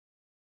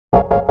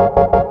2.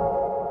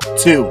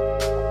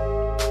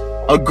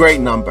 A great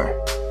number.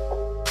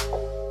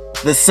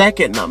 The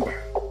second number.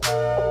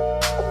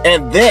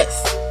 And this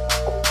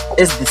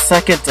is the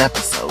second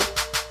episode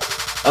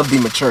of the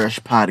Maturish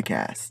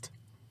Podcast.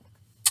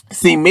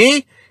 See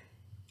me?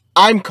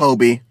 I'm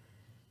Kobe,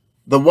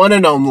 the one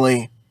and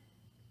only.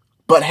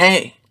 But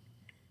hey,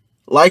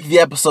 like the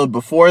episode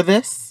before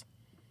this,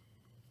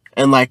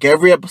 and like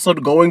every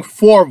episode going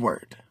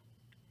forward,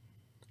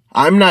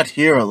 I'm not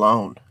here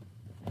alone.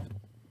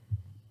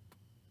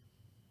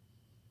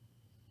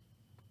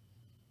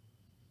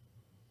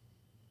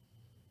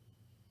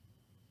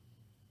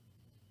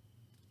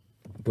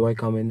 Do I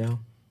come in now?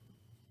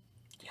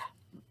 Yeah.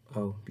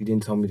 Oh, you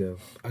didn't tell me to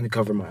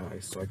uncover my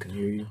eyes so I can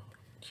hear you.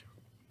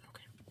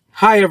 Okay.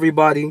 Hi,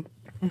 everybody.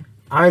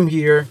 I'm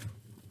here.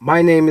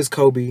 My name is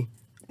Kobe.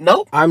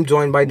 Nope. I'm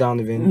joined by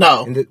Donovan.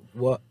 No.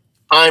 What?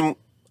 I'm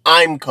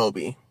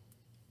Kobe.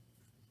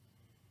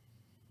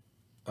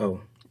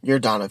 Oh. You're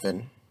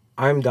Donovan.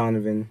 I'm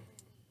Donovan.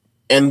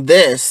 And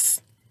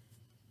this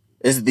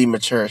is the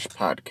Maturish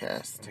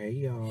Podcast. Hey,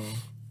 y'all.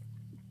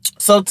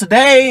 So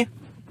today,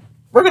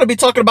 we're going to be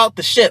talking about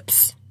the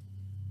ships.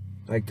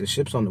 Like the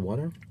ships on the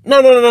water?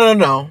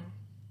 No.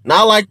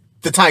 Not like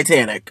the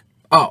Titanic.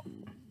 Oh.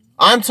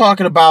 I'm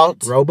talking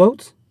about...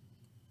 Rowboats?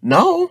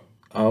 No.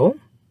 Oh?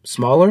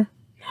 Smaller?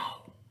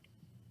 No.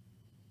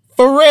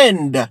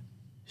 Friend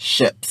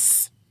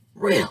ships.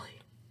 Really?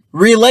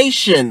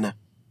 Relationships.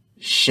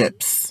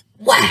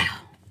 Wow.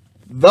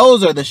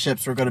 Those are the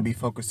ships we're going to be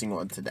focusing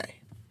on today.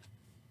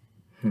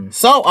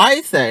 So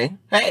I say,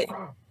 hey,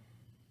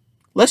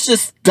 let's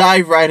just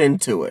dive right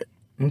into it.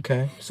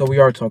 Okay. So we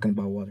are talking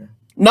about water.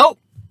 Nope.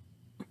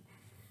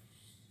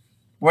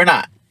 We're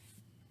not.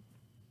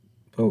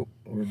 But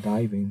we're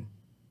diving.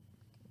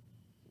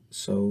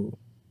 So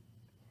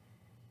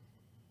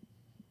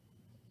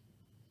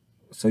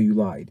you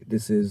lied.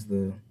 This is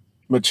the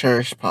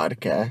Maturish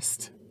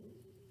Podcast.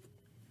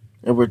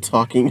 And we're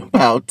talking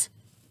about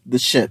the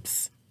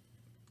ships.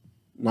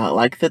 Not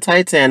like the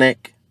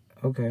Titanic.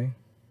 Okay.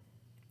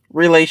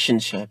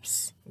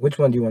 Relationships. Which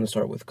one do you want to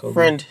start with, Kobe?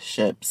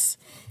 Friendships.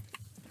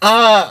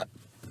 Are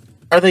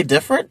they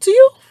different to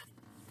you?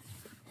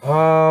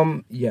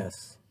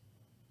 Yes.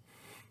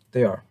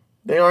 They are.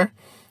 They are?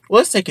 Well,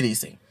 let's take it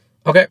easy.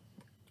 Okay.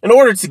 In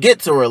order to get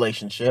to a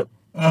relationship,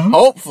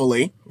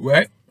 hopefully,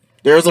 Right.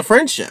 there's a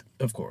friendship.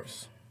 Of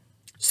course.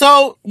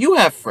 So, you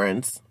have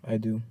friends. I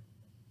do.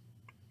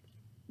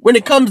 When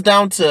it comes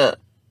down to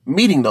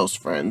meeting those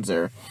friends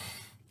or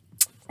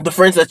the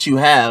friends that you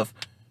have,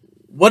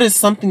 what is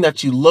something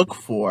that you look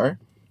for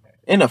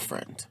in a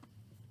friend?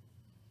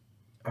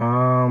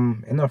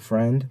 In a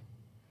friend,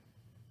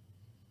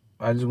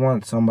 I just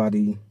want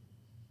somebody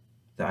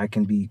that I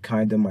can be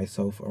kind of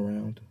myself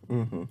around.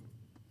 Mm-hmm.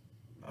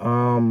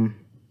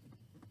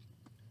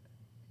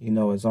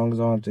 As long as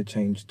I don't have to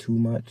change too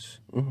much,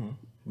 Mm-hmm.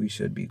 we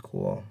should be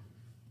cool.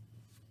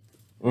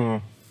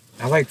 Mm-hmm.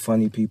 I like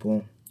funny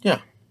people. Yeah.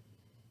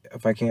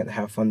 If I can't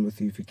have fun with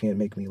you, if you can't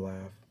make me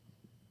laugh,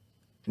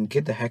 then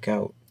get the heck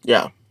out.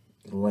 Yeah.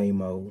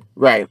 Lame-o.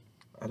 Right.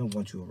 I don't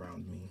want you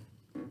around me.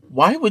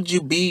 Why would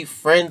you be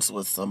friends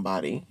with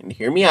somebody, and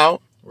hear me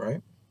out,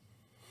 Right?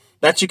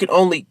 that you can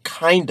only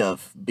kind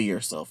of be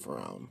yourself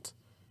around?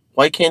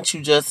 Why can't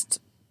you just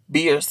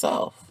be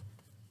yourself?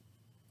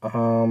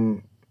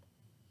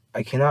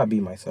 I cannot be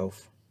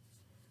myself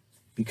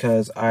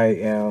because I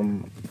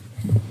am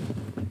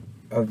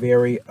a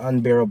very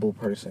unbearable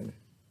person.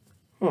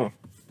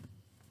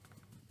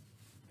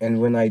 And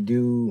when I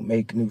do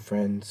make new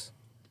friends,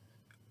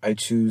 I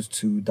choose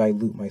to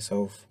dilute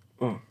myself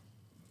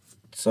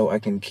so I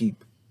can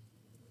keep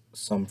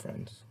some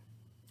friends.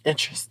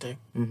 Interesting.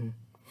 Mm-hmm.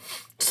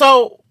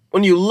 So,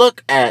 when you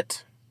look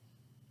at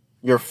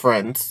your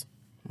friends,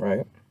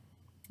 Right?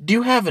 do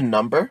you have a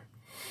number?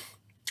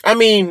 I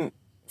mean,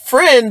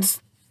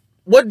 friends,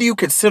 what do you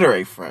consider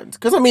a friend?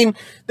 Because, I mean,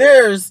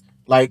 there's,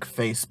 like,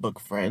 Facebook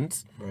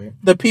friends. Right?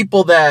 The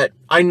people that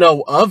I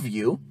know of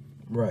you,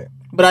 Right.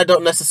 but I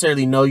don't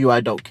necessarily know you.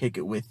 I don't kick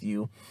it with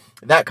you.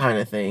 That kind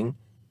of thing.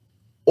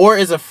 Or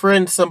is a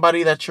friend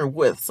somebody that you're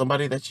with?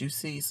 Somebody that you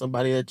see?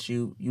 Somebody that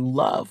you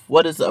love?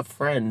 What is a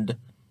friend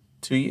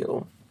to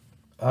you?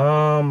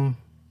 A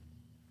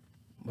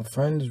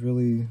friend is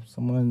really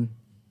someone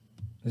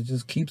that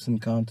just keeps in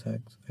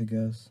contact, I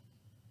guess.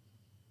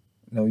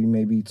 You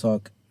maybe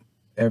talk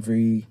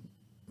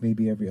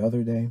maybe every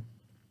other day.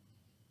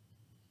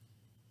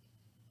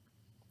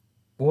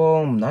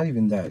 Well, not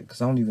even that,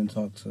 because I don't even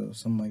talk to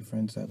some of my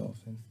friends that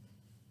often.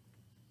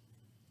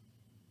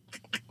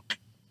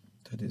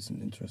 That is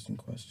an interesting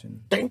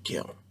question. Thank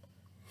you.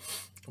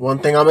 One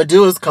thing I'm going to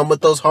do is come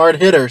with those hard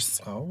hitters.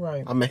 All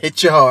right. I'm going to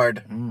hit you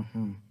hard.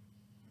 Mm-hmm.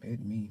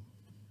 Hit me.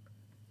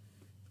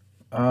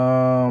 I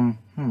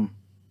don't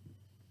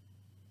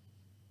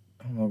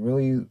know,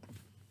 really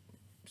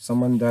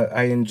someone that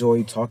I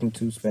enjoy talking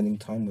to, spending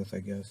time with, I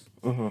guess.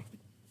 Mm-hmm.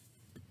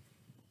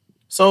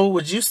 So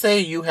would you say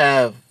you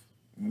have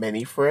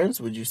many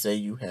friends? Would you say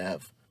you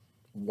have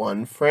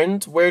one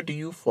friend? Where do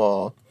you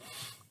fall?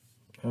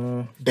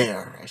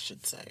 there, I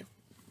should say.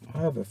 I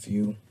have a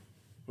few.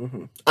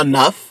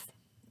 Enough?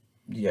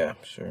 Yeah,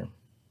 sure.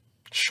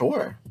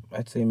 Sure.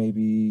 I'd say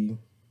maybe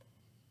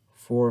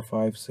 4,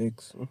 5,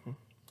 6.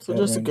 So That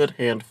just a range. good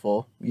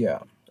handful Yeah.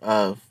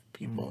 of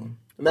people.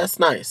 And that's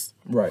nice.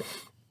 Right.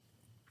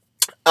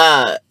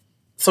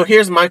 So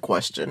here's my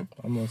question.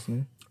 I'm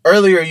listening.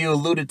 Earlier, you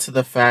alluded to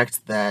the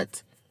fact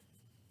that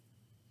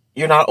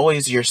you're not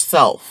always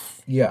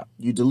yourself. Yeah.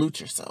 You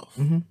dilute yourself.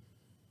 Mhm.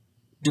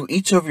 Do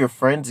each of your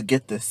friends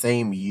get the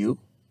same you?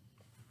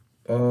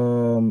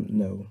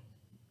 No.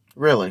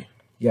 Really?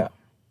 Yeah.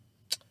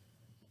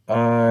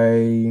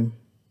 I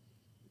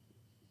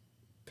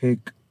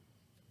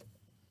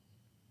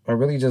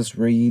really just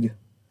read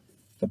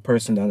the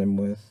person that I'm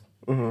with,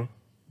 Mm-hmm.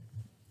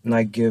 and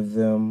I give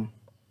them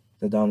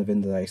the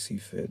Donovan that I see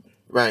fit.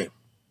 Right.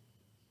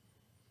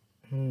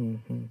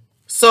 Mm-hmm.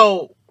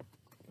 So,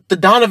 the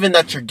Donovan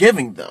that you're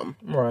giving them,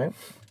 Right.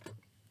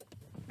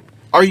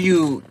 are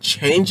you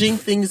changing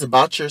things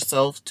about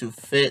yourself to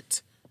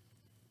fit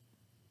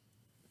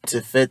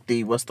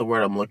the, what's the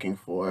word I'm looking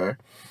for?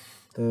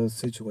 The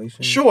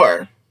situation.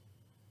 Sure.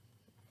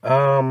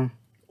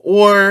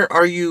 Or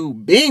are you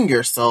being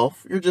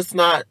yourself? You're just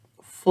not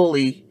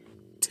fully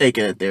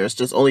taking it there. It's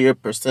just only a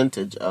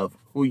percentage of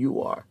who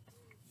you are.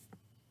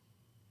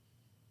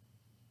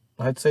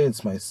 I'd say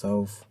it's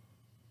myself.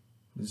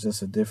 It's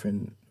just a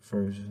different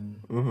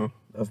version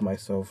of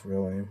myself,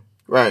 really.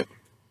 Right.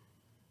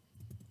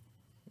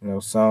 You know,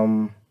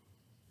 some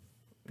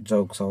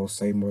jokes I'll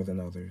say more than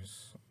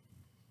others.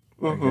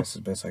 I guess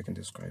the best I can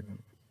describe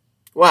it.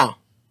 Wow.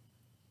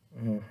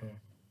 Mm-hmm.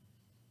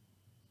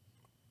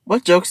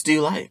 What jokes do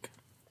you like?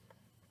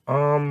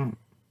 I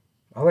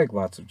like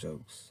lots of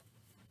jokes.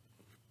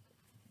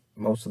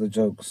 Most of the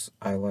jokes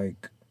I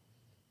like,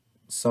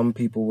 some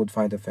people would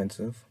find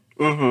offensive.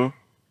 Mm-hmm.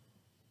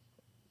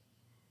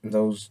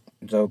 Those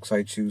jokes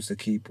I choose to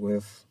keep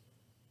with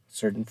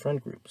certain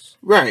friend groups.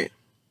 Right.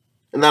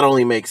 And that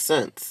only makes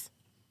sense.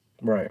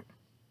 Right.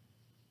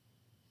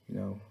 You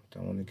know,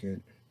 don't want to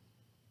get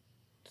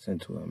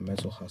sent to a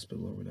mental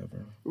hospital or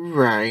whatever.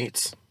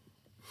 Right.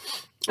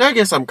 I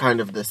guess I'm kind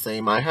of the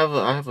same. I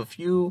have a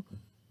few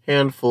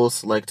handful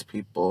select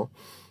people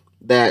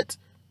that,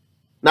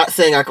 not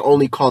saying I can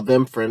only call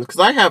them friends, because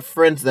I have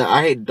friends that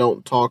I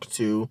don't talk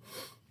to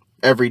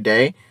every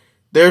day.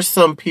 There's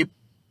some people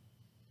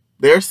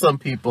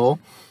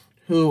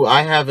who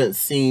I haven't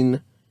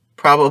seen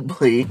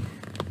probably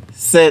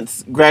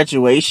since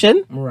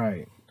graduation.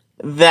 Right.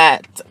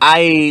 That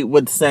I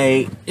would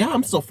say, yeah,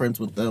 I'm still friends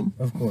with them.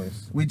 Of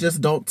course. We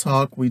just don't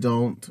talk. We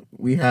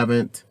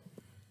haven't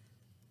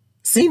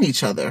seen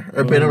each other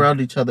or been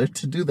around each other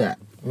to do that.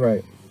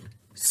 Right.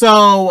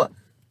 So,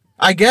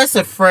 I guess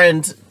a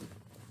friend,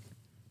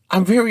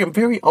 I'm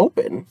very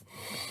open.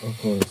 Of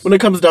course. When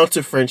it comes down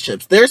to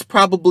friendships. There's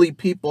probably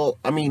people,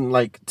 I mean,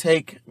 like,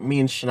 take me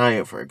and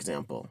Shania, for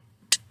example.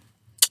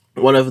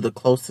 One of the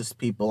closest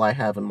people I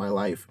have in my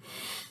life.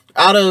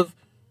 Out of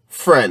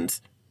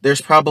friends,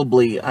 there's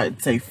probably,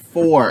 I'd say,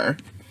 4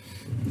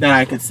 that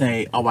I could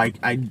say, oh, I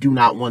do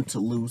not want to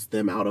lose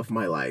them out of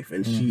my life.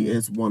 And she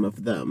is one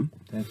of them.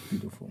 That's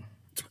beautiful.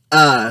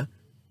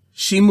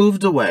 She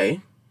moved away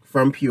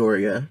from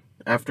Peoria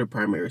after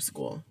primary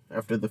school,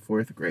 after the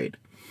 4th grade.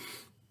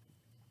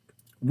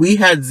 We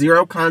had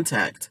 0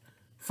 contact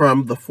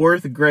from the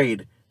 4th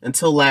grade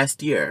until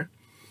last year.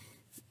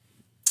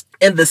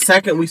 And the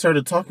second we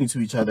started talking to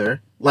each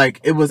other, like,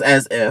 it was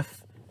as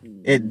if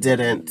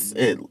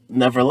it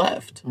never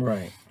left.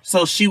 Right.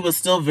 So she was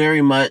still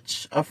very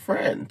much a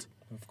friend.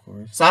 Of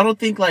course. So I don't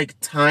think, like,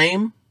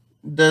 time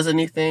does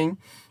anything.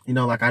 You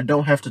know, like, I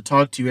don't have to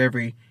talk to you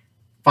every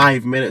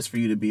 5 minutes for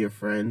you to be a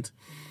friend.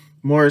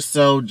 More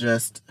so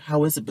just,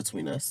 how is it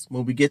between us?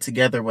 When we get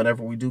together,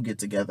 whenever we do get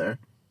together,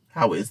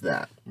 how is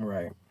that?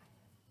 Right.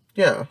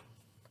 Yeah.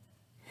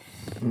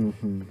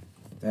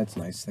 That's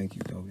nice. Thank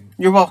you, Toby.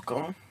 You're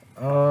welcome.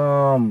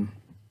 I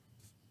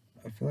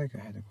feel like I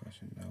had a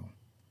question now.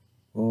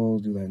 We'll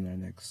do that in our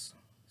next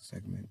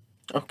segment.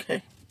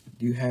 Okay.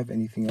 Do you have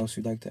anything else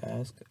you'd like to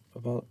ask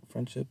about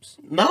friendships?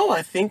 No,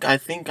 I think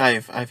I've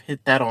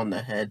hit that on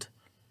the head.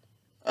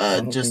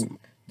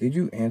 Did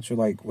you answer,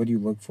 like, what do you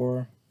look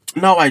for?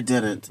 No, I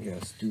didn't.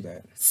 Yes, do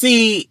that.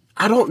 See,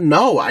 I don't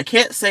know. I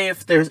can't say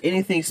if there's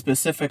anything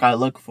specific I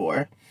look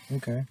for.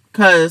 Okay.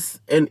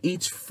 Because in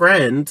each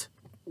friend,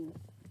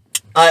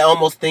 I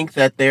almost think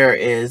that there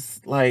is,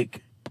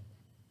 like,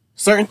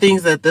 certain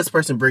things that this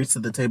person brings to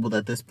the table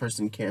that this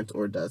person can't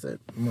or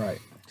doesn't. Right.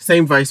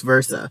 Same vice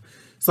versa.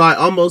 So I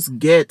almost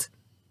get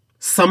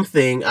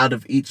something out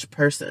of each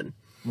person.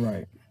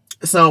 Right.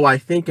 So I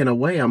think in a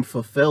way I'm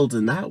fulfilled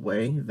in that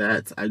way,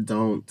 that I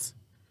don't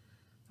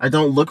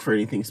look for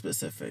anything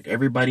specific.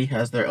 Everybody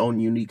has their own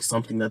unique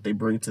something that they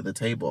bring to the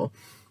table.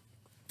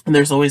 And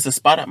there's always a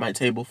spot at my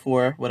table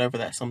for whatever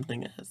that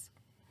something is.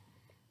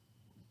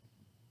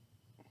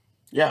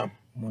 Yeah.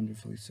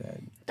 Wonderfully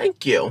said.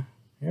 Thank you.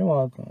 You're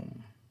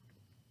welcome.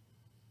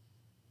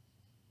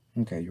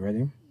 Okay, you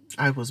ready?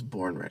 I was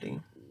born ready.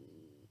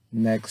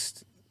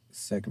 Next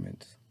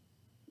segment.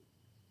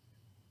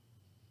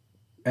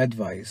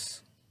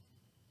 advice.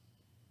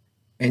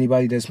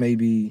 Anybody that's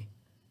maybe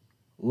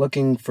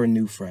looking for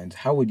new friends,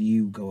 how would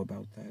you go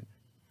about that?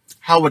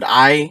 How would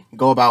I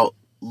go about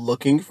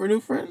looking for new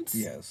friends?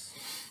 Yes.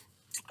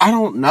 I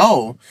don't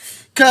know.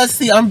 Because,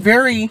 see, I'm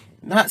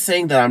not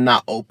saying that I'm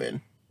not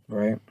open.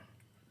 Right.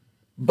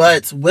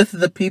 But with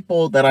the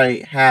people that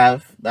I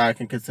have that I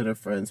can consider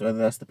friends, whether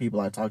that's the people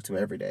I talk to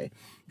every day,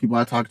 people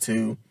I talk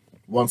to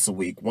once a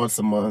week, once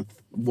a month,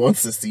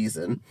 once a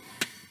season,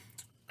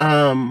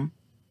 I'm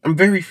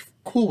very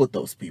cool with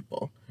those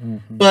people.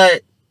 Mm-hmm.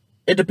 But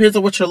it depends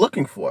on what you're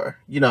looking for.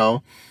 You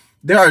know,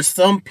 there are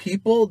some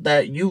people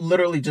that you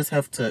literally just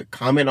have to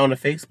comment on a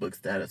Facebook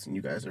status and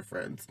you guys are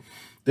friends.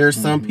 There are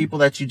some people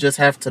that you just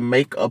have to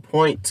make a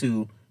point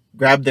to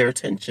grab their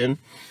attention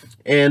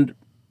and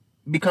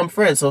become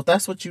friends. So if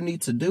that's what you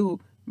need to do,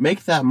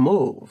 make that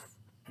move.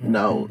 You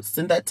know,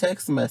 send that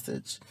text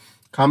message,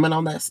 comment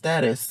on that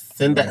status,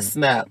 send that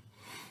snap.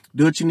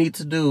 Do what you need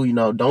to do. You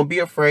know, don't be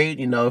afraid.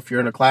 You know, if you're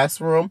in a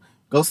classroom,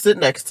 go sit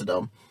next to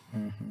them.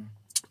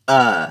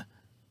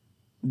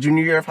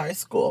 Junior year of high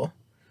school,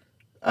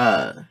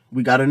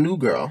 we got a new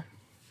girl.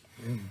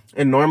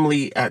 And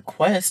normally at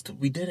Quest,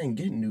 we didn't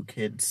get new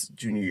kids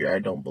junior year, I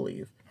don't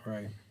believe.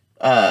 Right.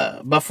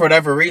 But for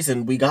whatever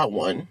reason, we got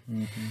one.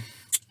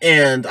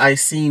 And I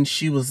seen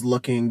she was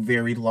looking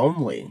very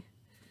lonely.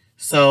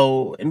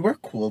 So, and we're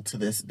cool to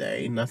this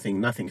day.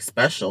 Nothing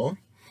special.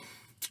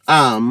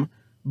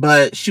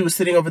 But she was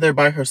sitting over there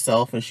by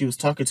herself and she was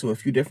talking to a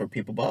few different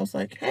people. But I was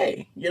like,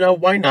 hey, you know,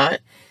 why not?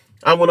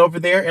 I went over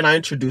there and I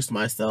introduced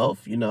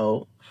myself. You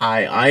know,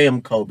 hi, I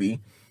am Kobe.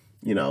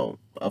 You know,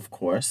 of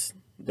course,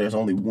 there's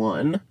only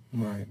one.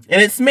 Right.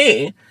 And it's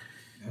me.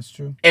 That's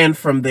true. And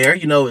from there,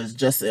 you know,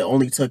 it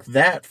only took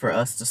that for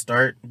us to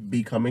start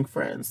becoming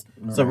friends.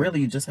 Right. So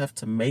really, you just have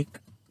to make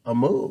a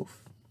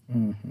move.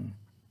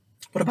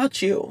 What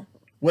about you?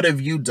 What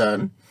have you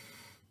done?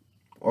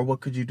 Or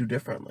what could you do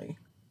differently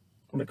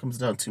when it comes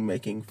down to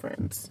making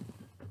friends?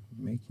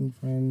 Making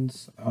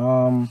friends?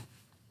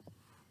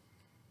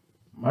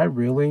 I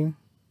really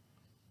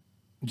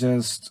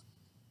just,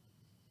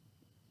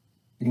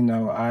 you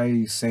know,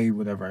 I say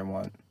whatever I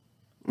want.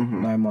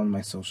 And I'm on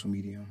my social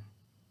media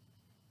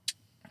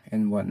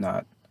and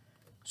whatnot.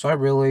 So I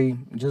really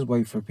just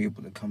wait for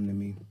people to come to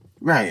me.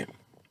 Right.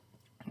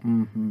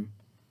 No,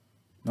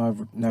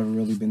 I've never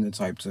really been the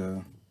type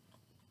to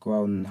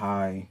go out and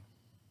hi,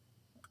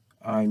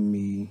 I'm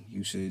me,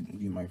 you should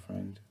be my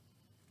friend.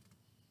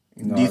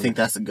 You know, Do you think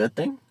that's a good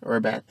thing or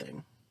a bad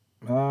thing?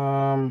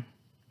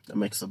 A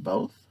mix of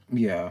both?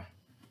 Yeah.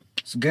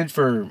 It's good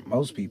for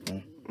most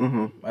people.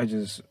 Mm-hmm. I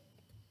just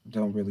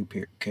don't really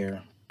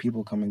care.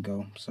 People come and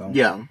go, so.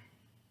 Yeah.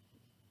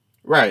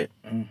 Right.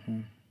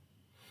 Mm-hmm.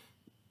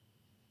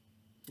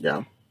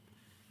 Yeah.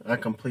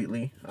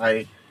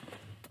 I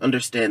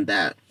understand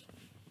that.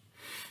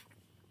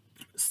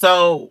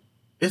 So,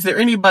 is there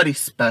anybody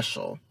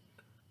special?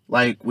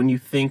 Like, when you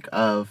think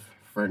of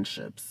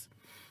friendships,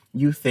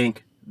 you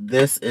think,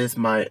 this is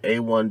my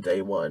A1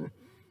 day one.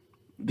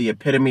 The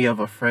epitome of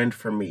a friend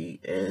for me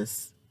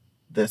is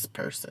this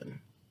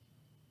person.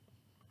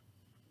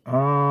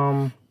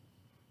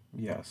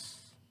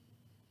 Yes.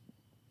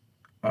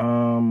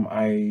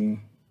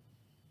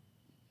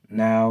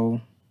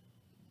 Now,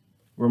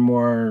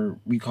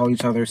 we call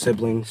each other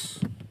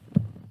siblings.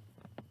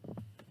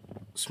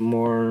 It's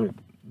more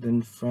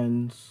than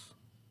friends.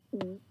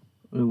 It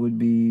would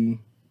be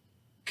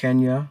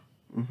Kenya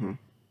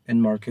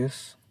and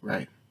Marcus.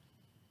 Right.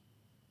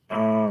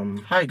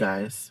 Hi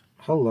guys.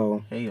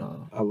 Hello. Hey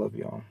y'all. I love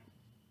y'all.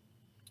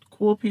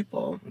 Cool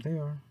people. They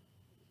are.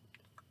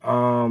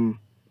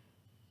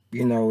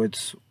 You know,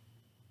 it's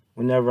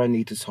whenever I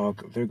need to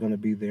talk, they're gonna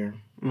be there.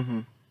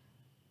 You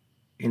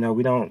know,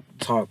 we don't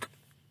talk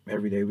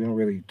every day. We don't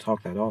really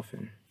talk that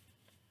often.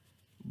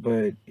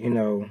 But, you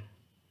know,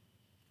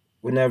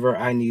 whenever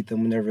I need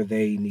them, whenever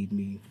they need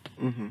me,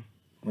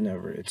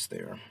 whenever it's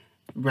there.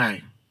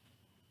 Right.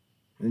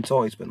 And it's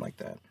always been like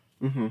that.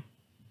 And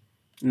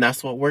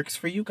that's what works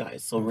for you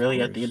guys. So really,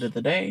 at the end of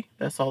the day,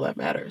 that's all that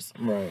matters.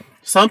 Right.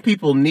 Some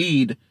people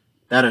need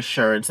that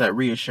assurance, that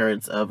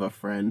reassurance of a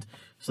friend.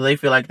 So they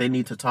feel like they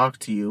need to talk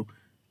to you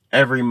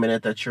every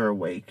minute that you're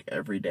awake,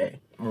 every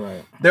day.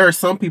 Right. There are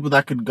some people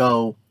that could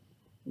go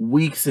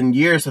weeks and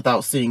years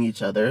without seeing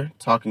each other,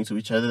 talking to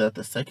each other, that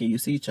the second you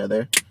see each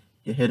other,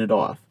 you hit it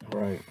off.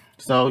 Right.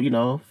 So, you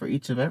know, for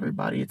each of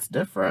everybody, it's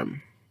different.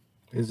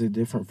 Is it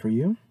different for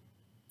you?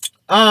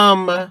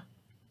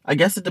 I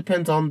guess it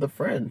depends on the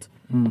friend.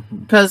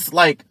 Because,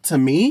 like, to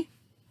me,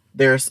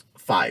 there's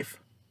 5.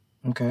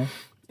 Okay.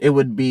 It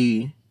would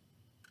be,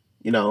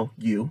 you know,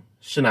 you,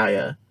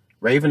 Shania,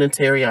 Raven and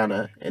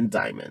Tariana, and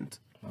Diamond.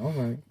 All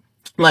right.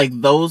 Like,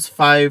 those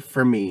 5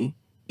 for me,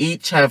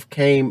 each have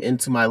came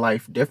into my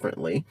life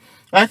differently.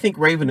 I think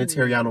Raven and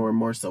Tariana were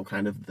more so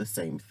kind of the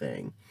same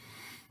thing.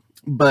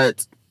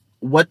 But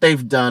what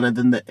they've done and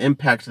then the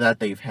impact that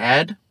they've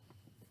had,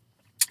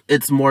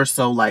 it's more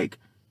so like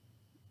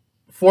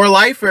for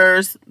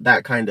lifers,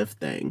 that kind of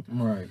thing.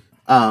 Right.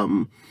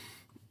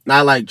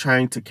 not like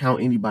trying to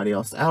count anybody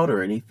else out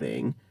or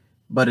anything,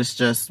 but it's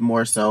just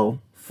more so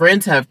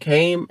friends have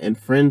came and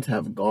friends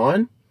have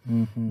gone.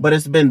 But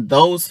it's been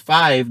those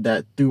 5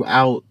 that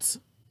throughout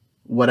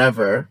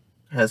whatever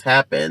has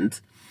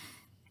happened,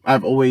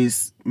 I've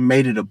always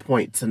made it a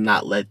point to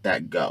not let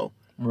that go.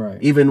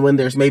 Right. Even when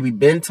there's maybe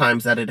been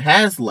times that it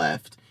has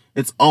left,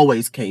 it's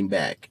always came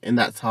back. And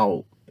that's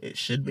how it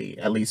should be,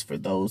 at least for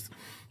those,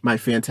 my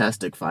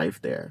fantastic 5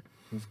 there.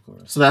 Of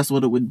course. So that's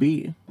what it would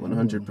be,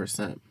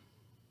 100%.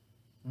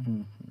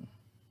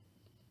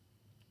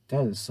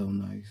 That is so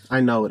nice. I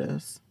know it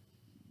is.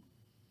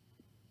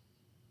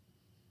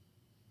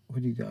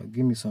 What do you got?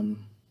 Give me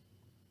some.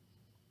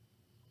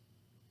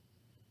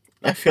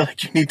 I feel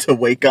like you need to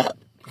wake up.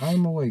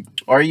 I'm awake.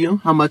 Are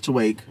you? How much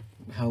awake?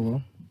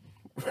 Hello.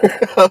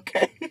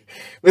 Okay.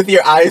 With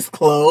your eyes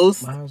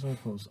closed? My eyes are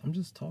closed. I'm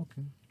just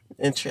talking.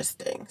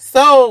 Interesting.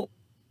 So,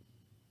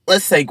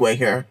 let's segue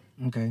here.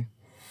 Okay.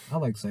 I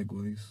like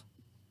segways.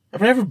 I've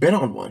never been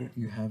on one.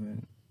 You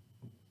haven't.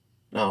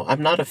 No,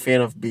 I'm not a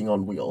fan of being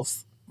on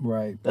wheels.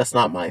 Right. That's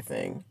not my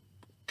thing.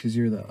 Because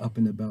you're the up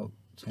and about.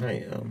 I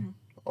am.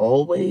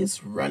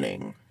 Always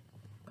running.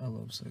 I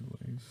love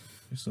segways.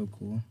 They're so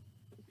cool.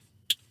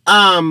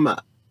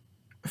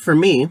 For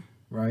me,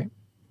 right?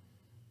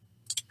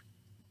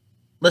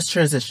 Let's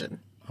transition.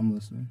 I'm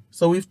listening.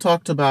 So we've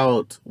talked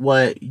about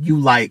what you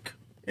like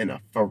in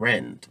a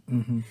friend.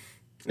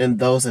 And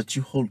those that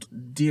you hold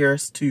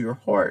dearest to your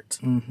heart.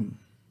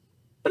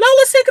 But now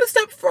let's take it a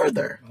step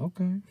further.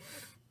 Okay.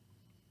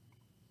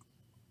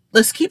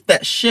 Let's keep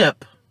that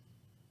ship,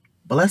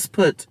 but let's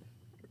put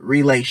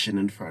relation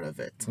in front of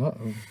it.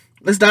 Uh-oh.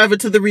 Let's dive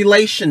into the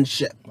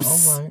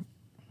relationships. All right.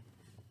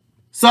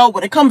 So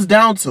when it comes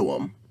down to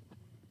them,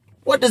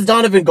 what does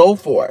Donovan go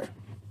for?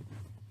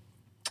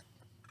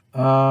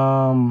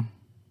 What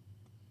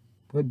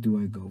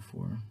do I go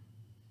for?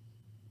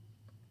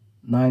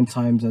 9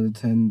 times out of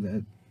 10,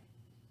 that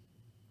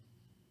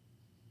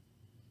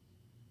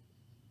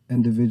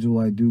individual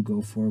I do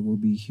go for will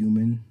be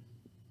human.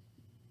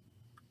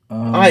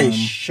 I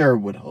sure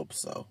would hope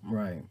so.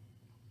 Right.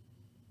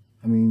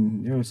 I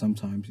mean, there are some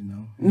times,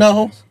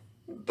 No.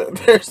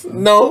 There's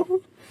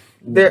no.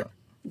 There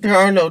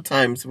are no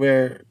times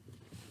where.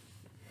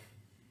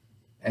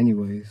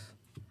 Anyways.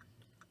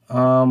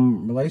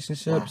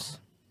 Relationships.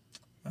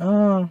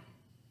 I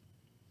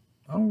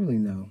don't really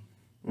know.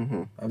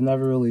 I've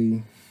never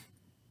really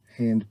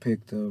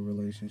handpicked a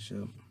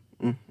relationship.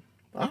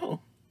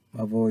 Oh.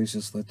 I've always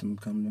just let them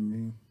come to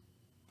me.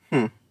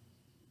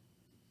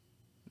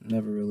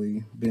 Never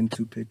really been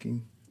too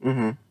picky.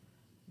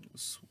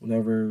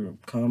 Whatever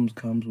comes,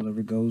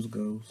 whatever goes,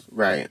 goes.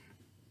 Right.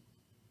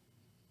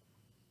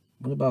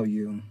 What about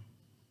you?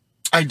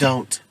 I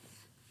don't.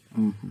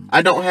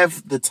 I don't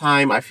have the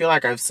time. I feel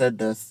like I've said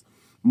this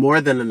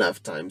more than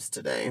enough times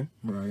today.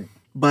 Right.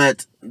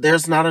 But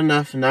there's not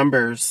enough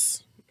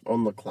numbers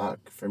on the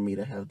clock for me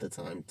to have the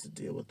time to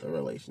deal with a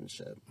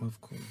relationship. Of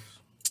course.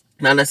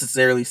 Not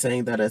necessarily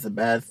saying that as a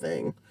bad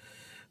thing.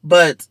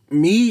 But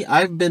me,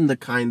 I've been the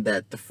kind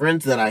that the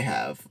friends that I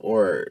have,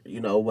 or,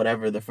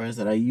 whatever, the friends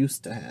that I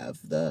used to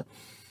have, the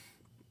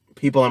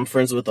people I'm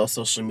friends with on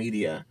social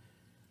media,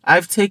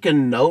 I've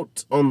taken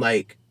note on,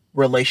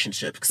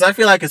 relationships. Because I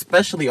feel like,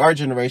 especially our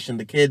generation,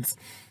 the kids,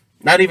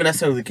 not even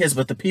necessarily the kids,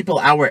 but the people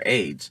our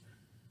age,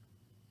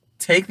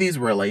 take these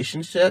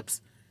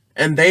relationships,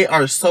 and they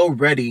are so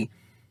ready.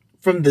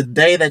 From the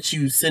day that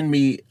you send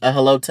me a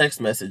hello text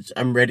message,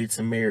 I'm ready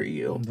to marry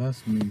you.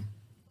 That's me.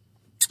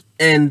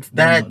 And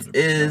that's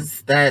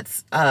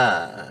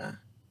 100%.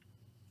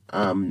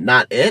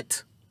 not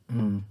it.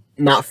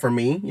 Not for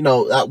me.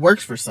 That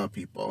works for some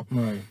people.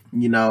 Right.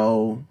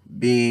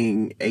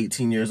 Being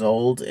 18 years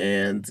old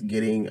and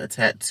getting a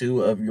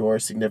tattoo of your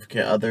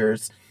significant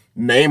other's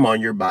name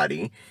on your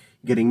body,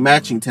 getting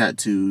matching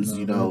tattoos,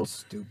 that's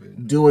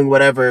stupid. Doing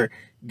whatever,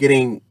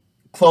 getting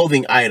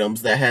clothing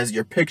items that has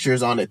your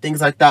pictures on it,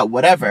 things like that,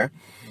 whatever.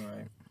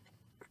 Right.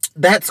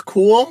 That's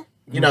cool.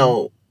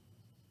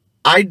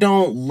 I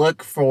don't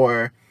look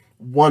for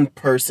one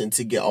person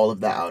to get all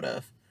of that out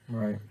of.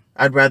 Right.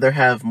 I'd rather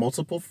have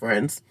multiple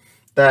friends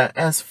that,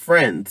 as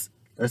friends,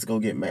 let's go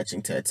get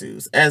matching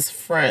tattoos. As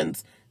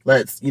friends,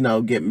 let's,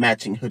 get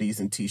matching hoodies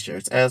and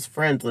t-shirts. As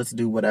friends, let's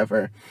do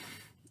whatever.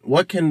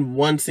 What can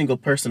one single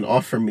person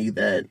offer me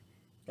that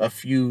a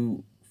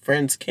few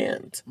friends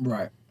can't?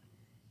 Right.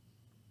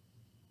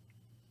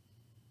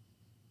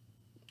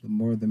 The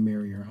more the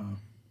merrier, huh?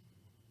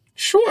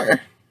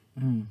 Sure.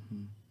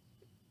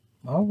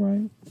 All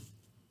right.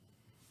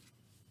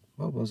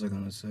 What was I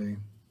gonna say?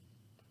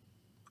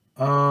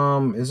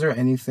 Is there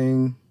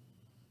anything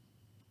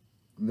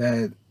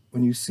that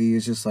when you see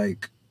it's just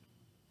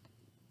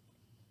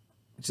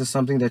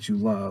something that you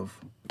love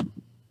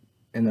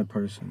in a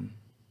person?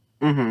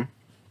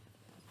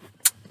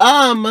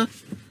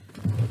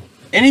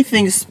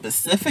 Anything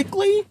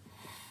specifically?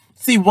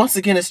 See, once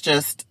again, it's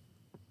just,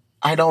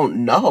 I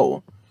don't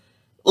know.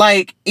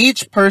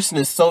 Each person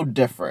is so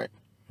different.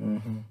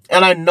 And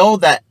I know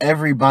that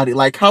everybody,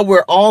 how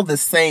we're all the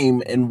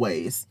same in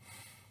ways.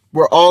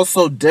 we're all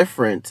so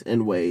different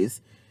in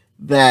ways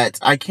that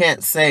I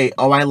can't say,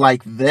 oh, I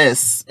like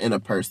this in a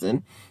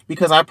person,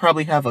 because I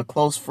probably have a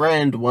close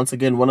friend, once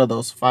again, one of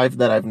those 5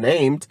 that I've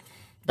named,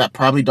 that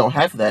probably don't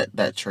have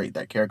that trait,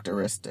 that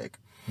characteristic.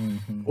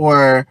 Mm-hmm.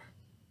 Or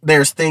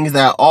there's things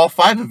that all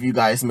 5 of you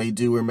guys may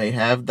do or may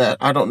have that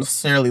I don't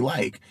necessarily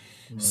like.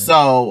 Right.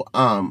 So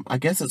I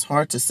guess it's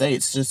hard to say.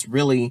 It's just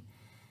really,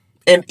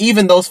 and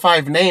even those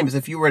 5 names,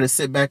 if you were to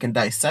sit back and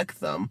dissect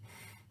them,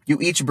 you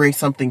each bring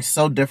something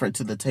so different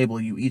to the table.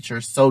 You each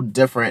are so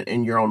different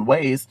in your own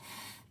ways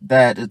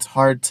that it's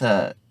hard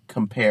to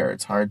compare.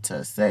 It's hard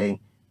to say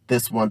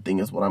this one thing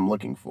is what I'm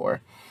looking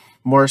for.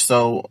 More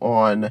so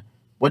on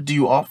what do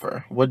you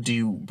offer? What do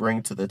you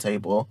bring to the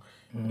table?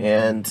 Mm-hmm.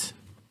 And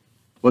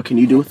what can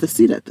you do with the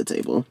seat at the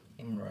table?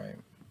 Right.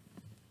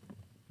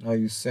 Now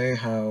you say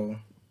how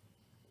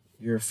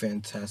you're a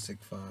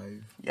fantastic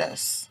 5.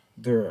 Yes.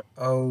 They're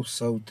oh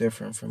so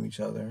different from each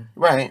other.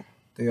 Right.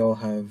 They all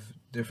have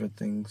different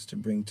things to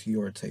bring to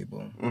your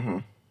table. Mm-hmm.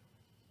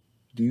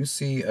 Do you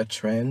see a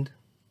trend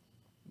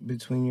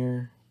between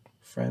your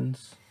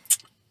friends?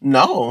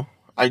 No,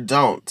 I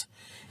don't.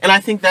 And I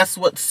think that's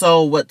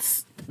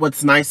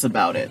what's nice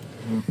about it.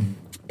 Mm-hmm.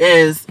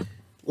 Is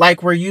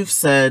like where you've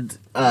said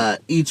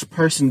each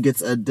person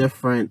gets a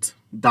different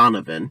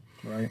Donovan.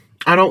 Right.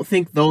 I don't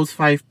think those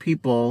 5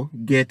 people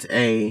get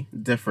a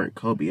different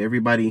Kobe.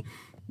 Everybody,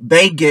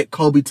 they get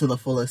Kobe to the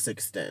fullest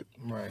extent.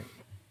 Right.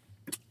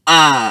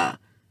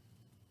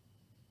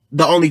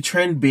 The only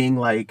trend being,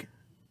 like,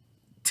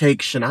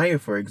 take Shania,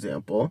 for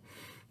example.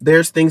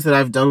 There's things that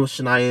I've done with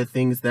Shania,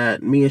 things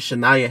that me and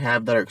Shania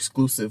have that are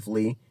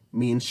exclusively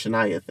me and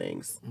Shania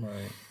things.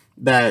 Right.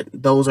 That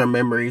those are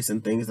memories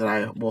and things that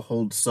I will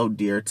hold so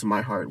dear to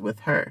my heart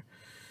with her.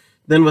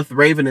 Then with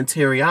Raven and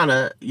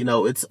Tariana, you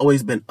know, it's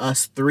always been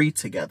us 3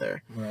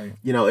 together. Right.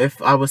 You know,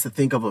 if I was to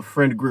think of a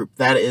friend group,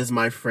 that is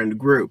my friend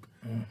group.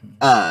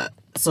 Mm-hmm.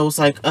 So it's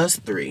like us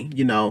 3,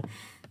 you know.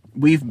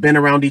 We've been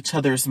around each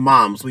other's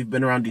moms. We've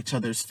been around each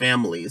other's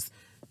families.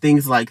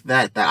 Things like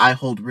that I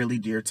hold really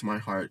dear to my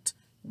heart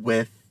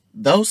with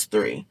those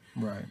 3.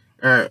 Right.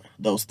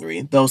 Those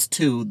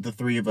 2, the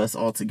 3 of us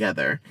all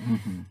together.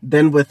 Mm-hmm.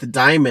 Then with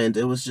Diamond,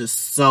 it was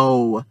just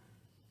so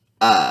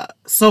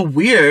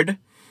weird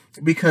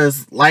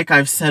because, like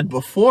I've said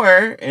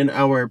before in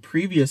our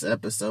previous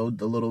episode,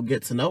 the little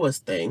get to know us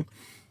thing,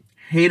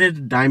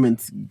 hated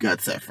Diamond's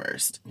guts at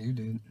first. You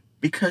did.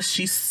 Because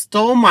she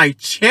stole my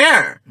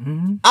chair.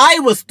 Mm-hmm. I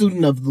was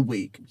student of the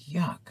week.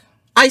 Yuck.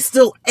 I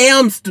still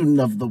am student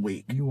of the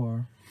week. You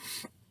are.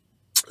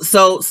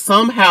 So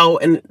somehow,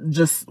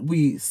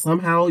 we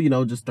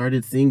just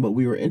started seeing what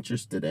we were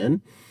interested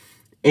in.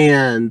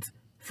 And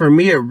for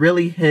me, it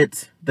really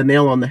hit the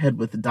nail on the head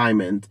with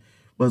Diamond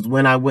was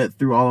when I went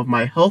through all of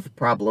my health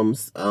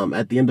problems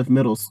at the end of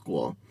middle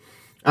school.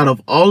 Out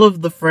of all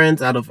of the friends,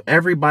 out of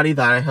everybody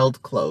that I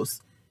held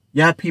close,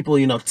 people,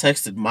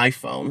 texted my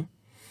phone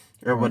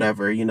or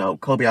whatever,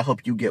 Kobe, I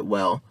hope you get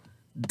well.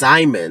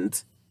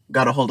 Diamond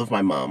got a hold of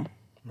my mom.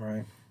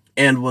 Right.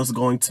 And was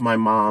going to my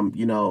mom,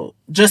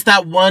 just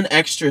that one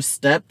extra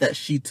step that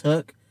she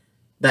took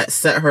that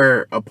set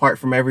her apart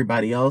from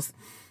everybody else.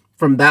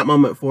 From that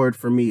moment forward,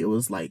 for me, it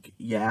was like,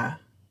 her.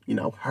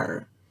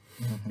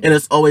 Mm-hmm. And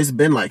it's always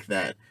been like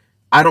that.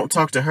 I don't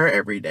talk to her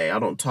every day. I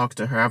don't talk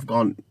to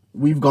her.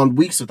 We've gone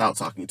weeks without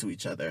talking to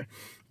each other.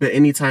 But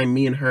anytime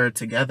me and her are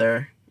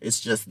together,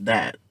 it's just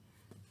that.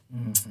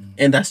 Mm-hmm.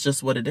 And that's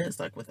just what it is,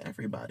 like with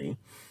everybody.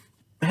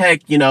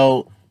 Heck,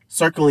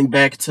 circling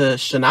back to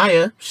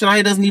Shania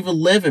doesn't even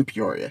live in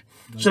Peoria.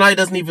 No. Shania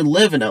doesn't even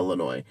live in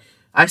Illinois.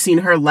 I seen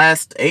her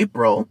last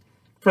April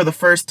for the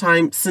first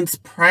time since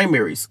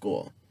primary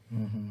school.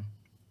 Mm-hmm.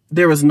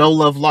 There was no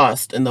love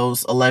lost in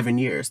those 11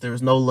 years. There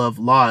was no love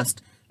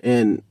lost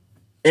in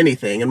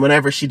anything. And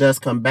whenever she does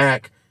come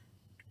back,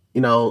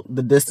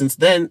 the distance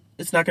then,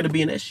 it's not going to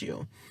be an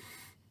issue.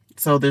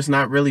 So there's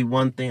not really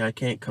one thing I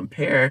can't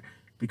compare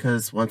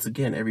because, once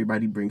again,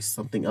 everybody brings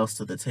something else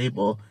to the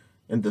table.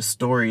 And the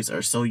stories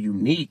are so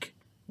unique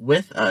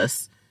with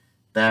us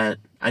that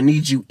I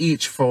need you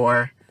each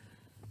for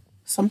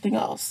something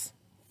else.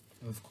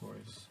 Of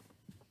course.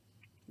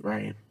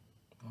 Right.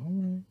 All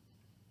right.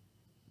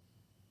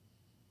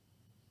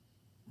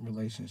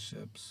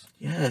 Relationships.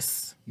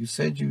 Yes. You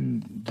said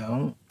you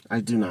don't?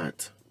 I do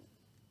not.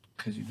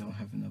 Because you don't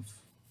have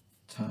enough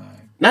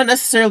time. Not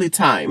necessarily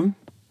time.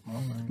 All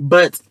right.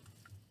 But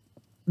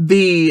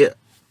the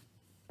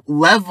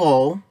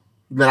level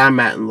that I'm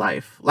at in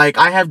life. Like,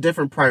 I have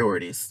different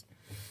priorities.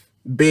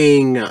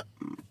 Being, and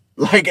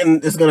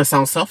it's going to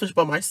sound selfish,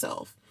 but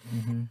myself.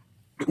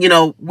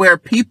 Mm-hmm. Where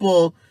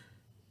people,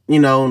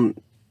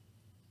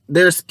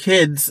 there's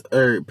kids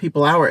or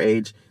people our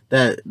age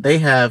that they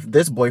have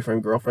this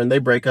boyfriend, girlfriend. They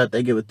break up,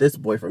 they get with this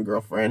boyfriend,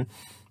 girlfriend.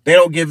 They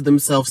don't give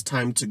themselves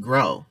time to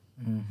grow.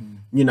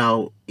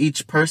 Mm-hmm.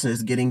 Each person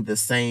is getting the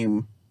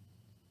same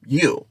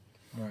you.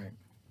 Right.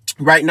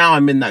 Right now,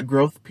 I'm in that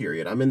growth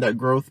period. I'm in that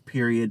growth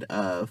period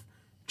of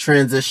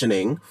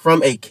transitioning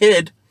from a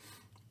kid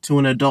to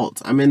an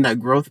adult. I'm in that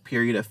growth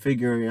period of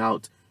figuring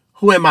out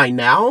who am I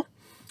now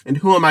and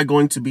who am I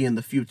going to be in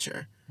the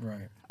future?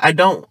 Right. I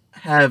don't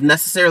have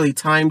necessarily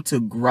time to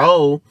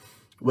grow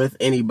with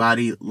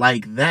anybody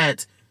like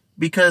that,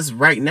 because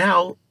right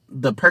now,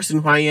 the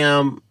person who I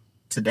am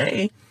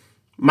today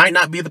might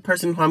not be the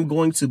person who I'm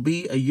going to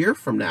be a year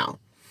from now.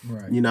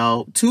 Right.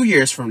 2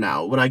 years from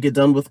now, when I get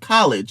done with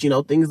college,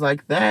 things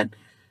like that.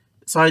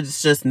 So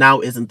it's just now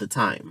isn't the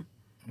time.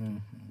 Mm-hmm.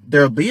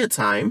 There'll be a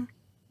time.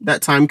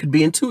 That time could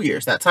be in 2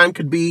 years. That time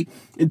could be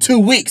in 2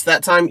 weeks.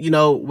 That time,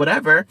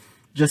 whatever.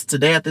 Just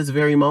today at this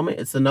very moment,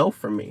 it's a no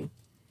for me.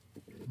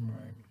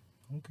 Right.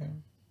 Okay.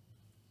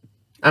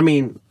 I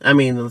mean,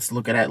 let's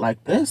look at it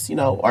like this.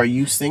 Are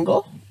you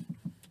single?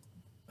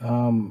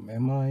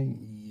 Am I?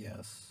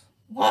 Yes.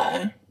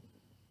 Why?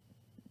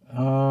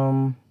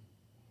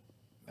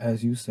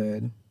 As you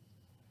said,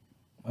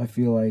 I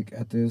feel like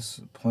at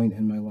this point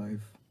in my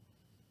life,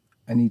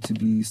 I need to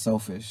be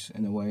selfish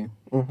in a way.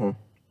 Mm-hmm.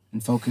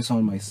 And focus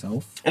on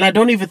myself. And I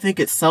don't even think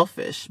it's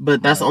selfish,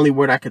 but that's the only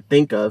word I could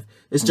think of.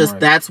 It's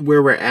just that's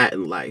where we're at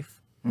in life.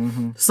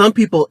 Mm-hmm. Some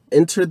people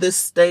enter this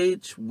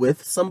stage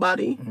with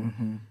somebody,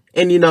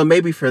 and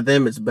maybe for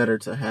them it's better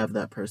to have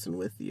that person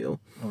with you.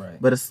 Right.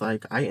 But it's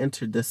like, I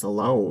entered this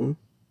alone,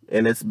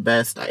 and it's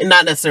best,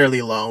 not necessarily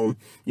alone,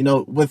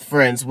 with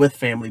friends, with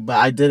family, but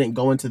I didn't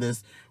go into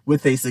this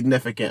with a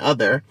significant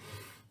other,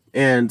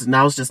 and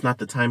now it's just not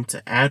the time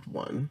to add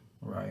one.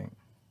 Right.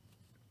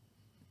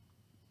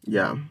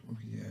 Yeah.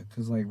 Yeah,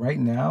 because like right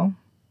now,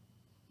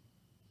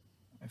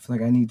 I feel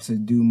like I need to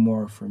do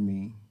more for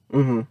me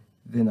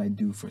than I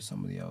do for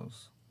somebody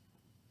else.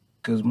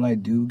 Because when I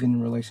do get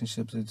in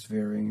relationships, it's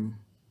very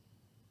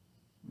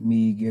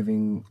me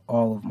giving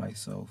all of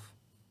myself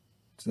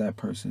to that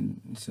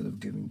person instead of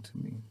giving to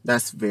me.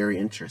 That's very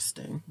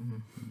interesting.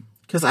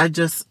 Because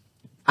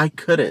I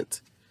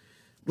couldn't.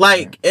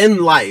 Like,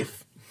 in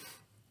life,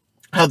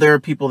 how there are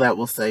people that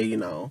will say,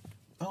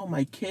 oh,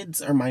 my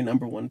kids are my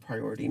number one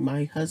priority.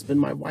 My husband,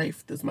 my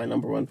wife is my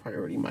number one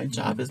priority. My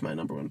job is my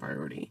number one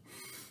priority.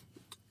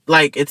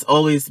 Like, it's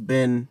always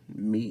been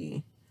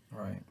me.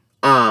 Right.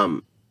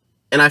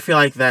 And I feel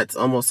like that's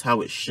almost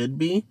how it should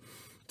be,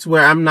 to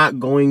where I'm not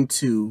going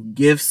to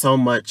give so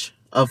much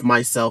of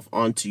myself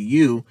onto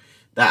you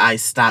that I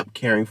stop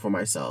caring for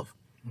myself.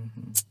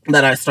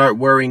 That I start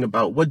worrying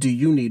about, what do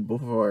you need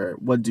before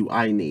what do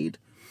I need?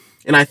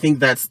 And I think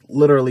that's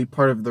literally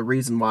part of the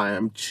reason why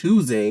I'm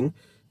choosing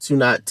to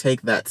not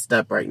take that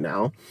step right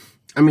now.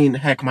 I mean,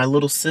 heck, my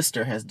little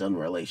sister has done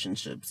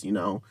relationships,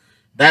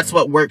 That's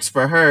what works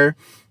for her.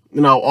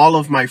 All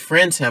of my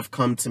friends have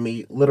come to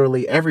me,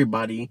 literally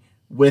everybody,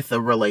 with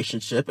a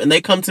relationship. And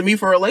they come to me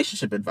for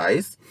relationship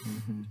advice.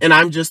 And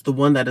I'm just the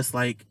one that is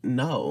like,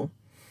 no,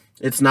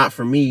 it's not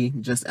for me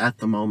just at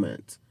the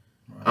moment.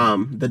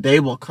 Right. The day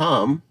will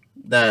come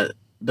that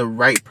the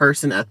right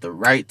person at the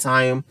right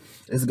time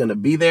is going to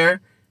be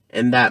there.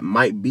 And that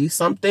might be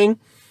something.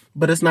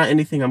 But it's not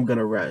anything I'm going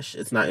to rush.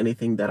 It's not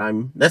anything that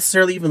I'm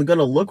necessarily even going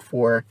to look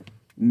for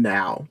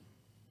now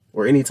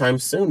or anytime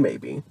soon,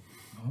 maybe.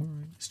 All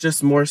right. It's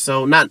just more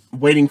so not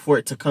waiting for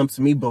it to come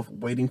to me, but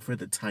waiting for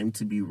the time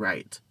to be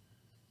right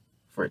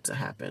for it to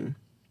happen.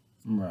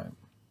 Right.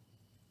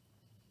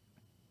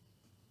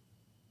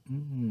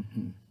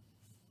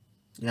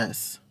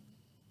 Yes.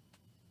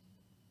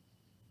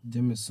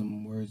 Them is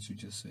some words you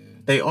just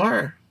said. They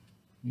are.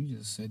 You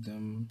just said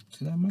them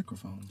to that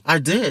microphone. I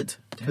did.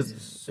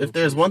 Because if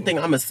there's one thing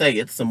I'm going to say,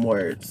 it's some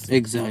words.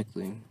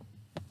 Exactly.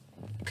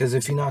 Because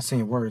if you're not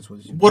saying words,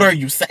 what are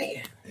you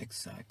saying?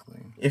 Exactly.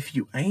 If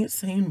you ain't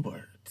saying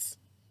words,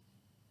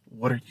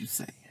 what are you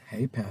saying?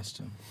 Hey,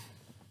 Pastor.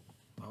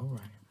 All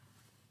right.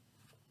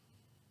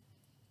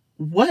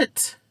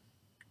 What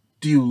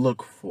do you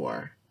look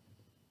for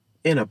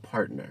in a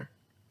partner?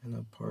 In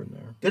a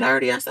partner. Did I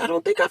already ask that? I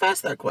don't think I've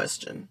asked that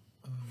question.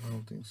 I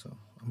don't think so.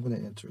 I'm going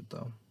to answer it,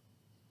 though.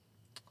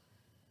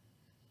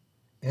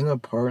 In a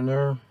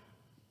partner,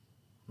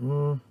 I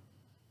don't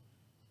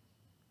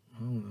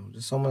know,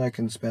 just someone I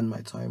can spend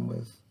my time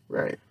with.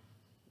 Right.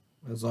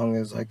 As long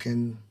as I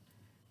can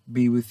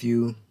be with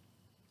you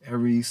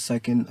every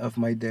second of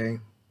my day.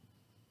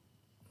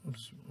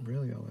 That's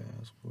really all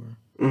I ask for.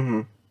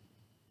 Mm-hmm.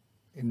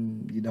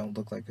 And you don't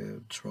look like a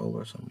troll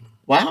or something.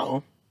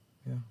 Wow.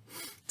 Yeah.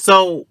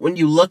 So when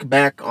you look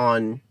back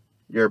on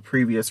your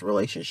previous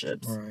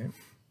relationships, right,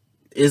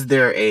 is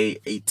there a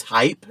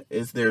type?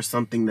 Is there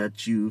something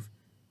that you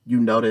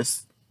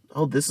notice,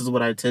 oh, this is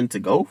what I tend to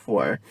go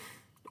for?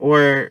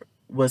 Or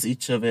was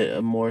each of it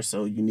a more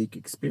so unique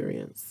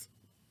experience?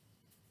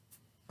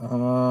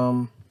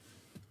 Yeah,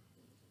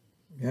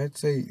 I'd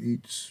say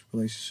each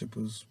relationship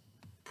was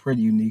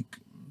pretty unique,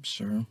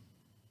 sure.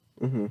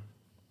 Mm-hmm.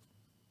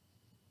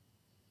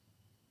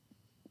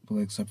 But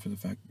except for the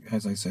fact,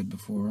 as I said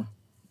before,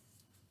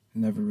 I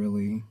never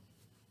really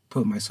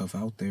put myself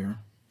out there.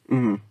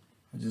 Mm-hmm.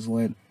 I just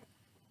let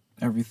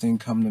everything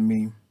come to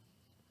me.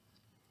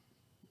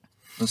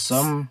 But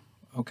some,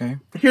 okay.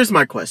 Here's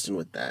my question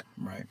with that.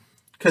 Right.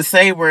 Because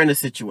say we're in a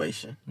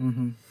situation.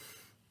 Mm-hmm.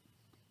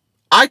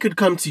 I could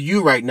come to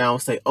you right now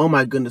and say, oh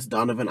my goodness,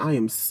 Donovan, I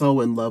am so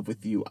in love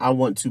with you. I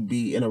want to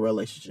be in a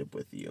relationship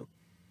with you.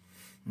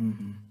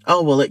 Mm-hmm.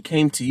 Oh, well, it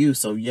came to you,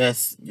 so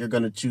yes, you're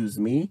going to choose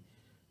me.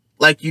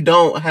 Like, you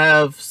don't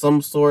have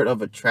some sort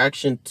of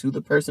attraction to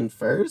the person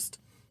first.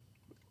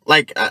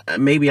 Like,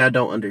 maybe I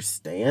don't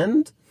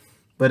understand,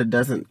 but it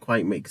doesn't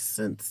quite make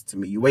sense to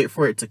me. You wait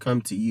for it to come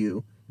to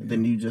you,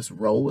 then you just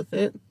roll with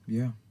it.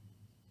 Yeah.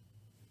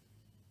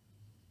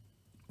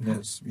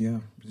 That's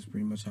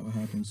pretty much how it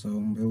happens. So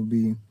it will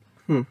be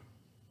a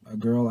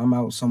girl, I'm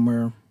out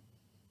somewhere.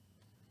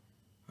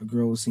 A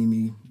girl will see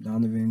me,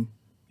 Donovan,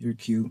 you're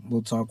cute.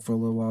 We'll talk for a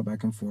little while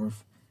back and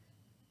forth.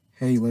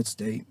 Hey, let's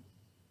date.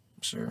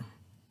 Sure.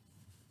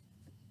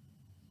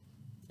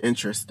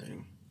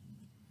 Interesting.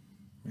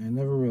 I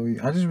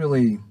just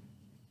really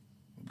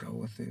go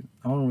with it.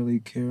 I don't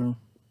really care.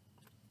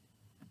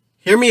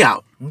 Hear me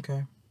out.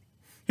 Okay.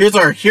 Here's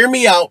our hear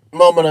me out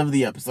moment of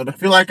the episode. I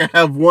feel like I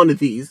have one of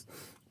these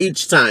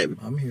each time.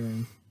 I'm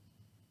hearing.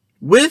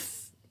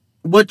 With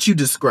what you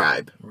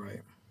describe,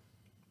 Right.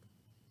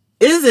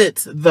 is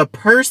it the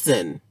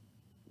person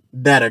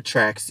that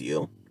attracts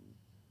you?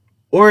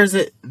 Or is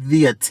it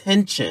the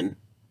attention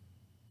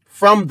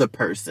from the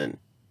person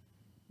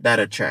that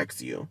attracts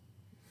you?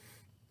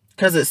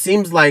 Because it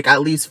seems like,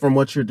 at least from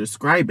what you're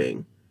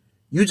describing,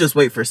 you just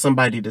wait for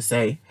somebody to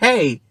say,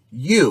 hey,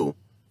 you,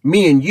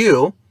 me and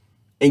you,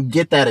 and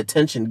get that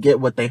attention,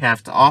 get what they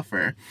have to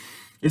offer,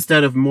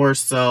 instead of more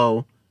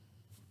so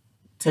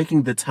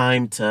taking the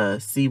time to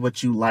see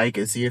what you like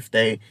and see if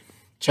they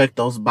check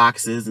those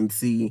boxes and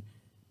see,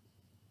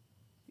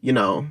 you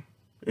know,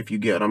 if you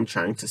get what I'm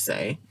trying to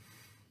say.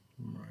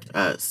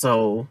 Right.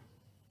 So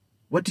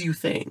what do you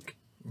think?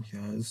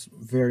 Yeah, it's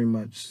very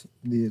much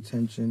the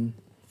attention.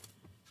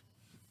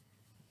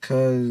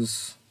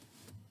 Because,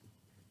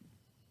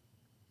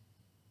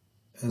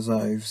 as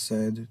I've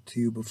said to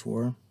you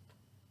before,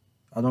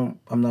 I'm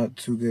not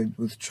too good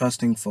with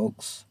trusting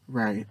folks.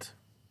 Right.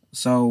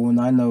 So when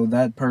I know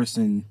that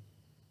person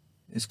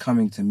is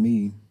coming to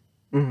me,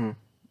 Mm-hmm.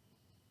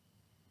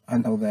 I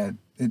know that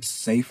it's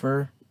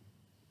safer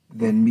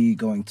than me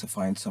going to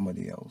find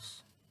somebody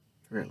else.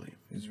 Really?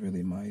 Is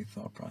really my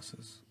thought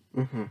process.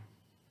 Mm-hmm.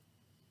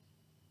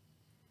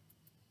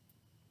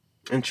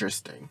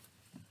 Interesting.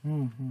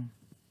 Mm-hmm.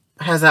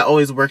 Has that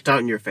always worked out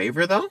in your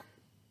favor, though?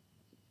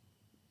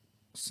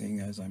 Seeing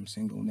as I'm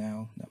single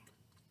now, no.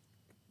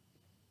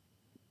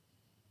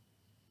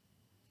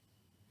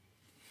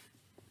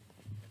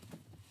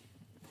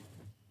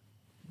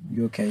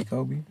 You okay,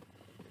 Kobe?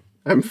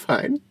 I'm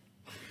fine.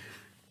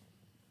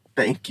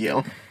 Thank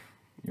you.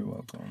 You're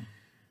welcome.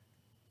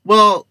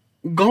 Well,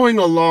 going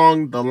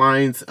along the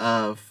lines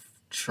of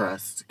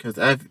trust, because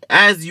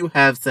as you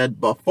have said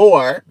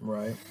before,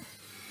 Right.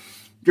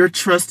 your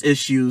trust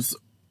issues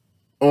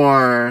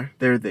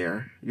they're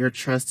there. Your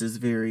trust is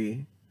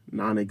very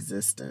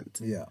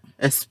non-existent. Yeah.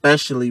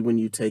 Especially when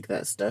you take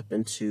that step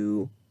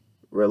into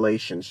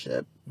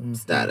relationship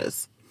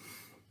status.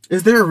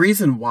 Is there a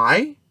reason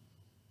why?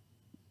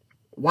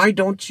 Why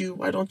don't you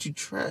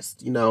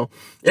trust? You know,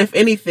 if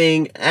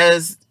anything,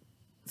 as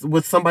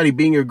with somebody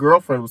being your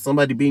girlfriend, with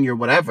somebody being your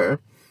whatever,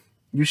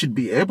 you should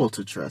be able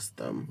to trust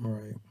them.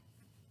 Right.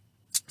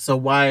 So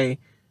why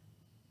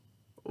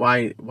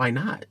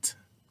not?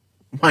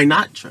 Why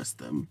not trust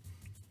them?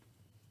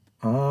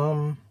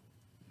 I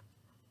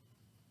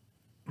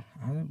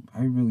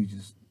really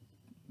just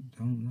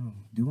don't know.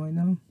 Do I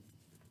know?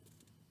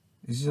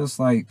 It's just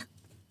like,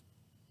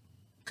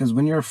 because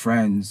when you're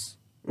friends,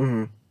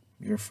 you're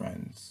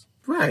friends.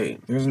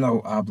 Right. There's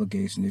no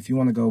obligation. If you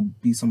want to go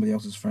be somebody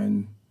else's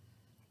friend,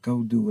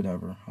 go do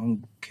whatever. I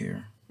don't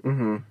care.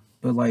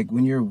 But like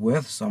when you're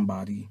with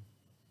somebody,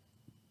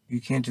 you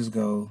can't just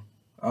go,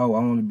 oh, I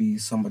want to be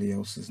somebody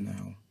else's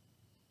now.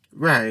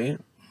 Right.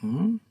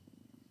 No.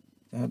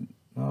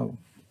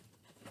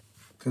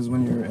 Because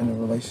when you're in a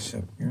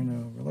relationship, you're in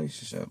a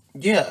relationship.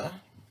 Yeah.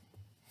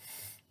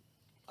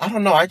 I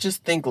don't know. I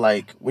just think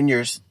like when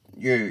you're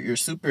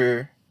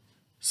super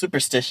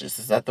superstitious,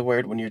 is that the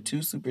word? When you're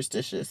too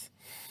superstitious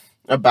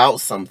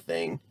about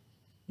something,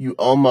 you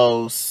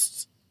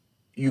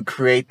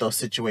create those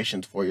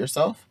situations for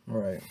yourself.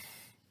 Right.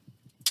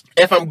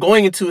 If I'm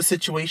going into a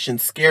situation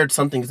scared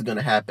something's going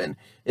to happen,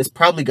 it's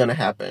probably going to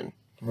happen.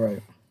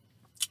 Right.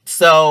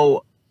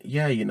 So,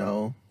 yeah, you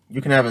know,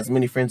 you can have as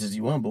many friends as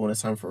you want, but when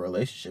it's time for a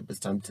relationship, it's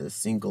time to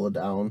settle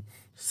down,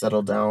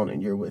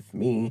 and you're with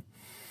me.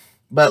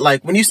 But,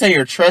 like, when you say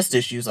your trust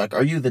issues, like,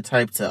 are you the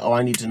type to,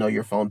 I need to know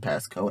your phone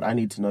passcode. I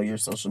need to know your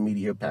social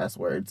media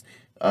passwords.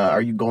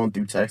 Are you going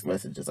through text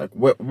messages? Like,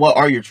 what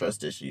are your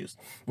trust issues?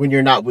 When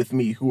you're not with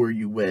me, who are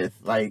you with?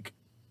 Like,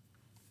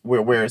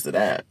 where is it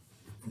at?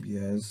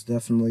 Yeah, it's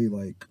definitely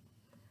like,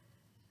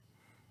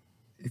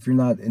 if you're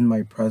not in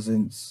my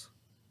presence,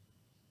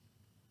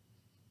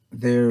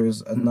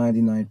 there's a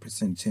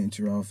 99% chance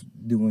you're off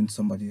doing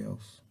somebody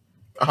else.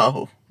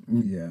 Oh.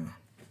 Yeah.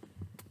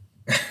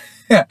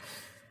 Yeah,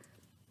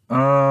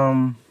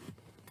 I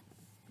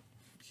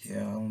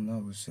don't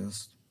know. It's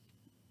just,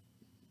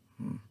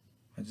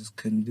 I just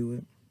couldn't do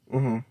it.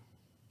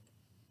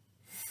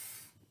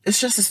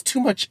 it's too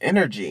much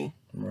energy.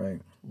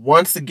 Right.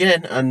 Once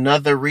again,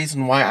 another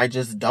reason why I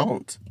just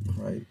don't.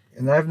 Right.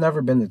 And I've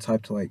never been the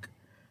type to like,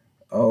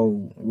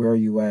 oh, where are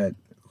you at?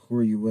 Who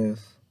are you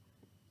with?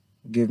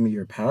 Give me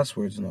your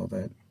passwords and all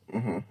that.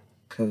 Mm-hmm.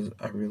 Because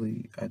I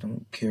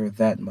don't care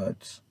that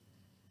much.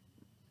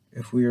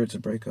 If we were to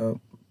break up,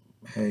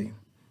 hey,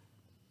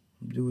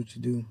 do what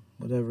you do,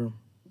 whatever.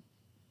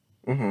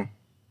 Mm-hmm.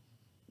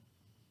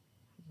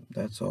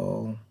 That's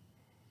all.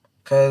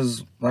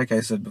 Because, like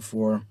I said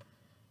before,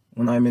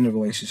 when I'm in a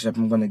relationship,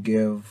 I'm going to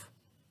give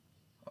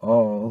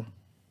all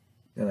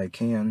that I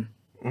can.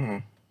 Mm-hmm.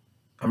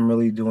 I'm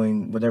really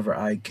doing whatever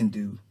I can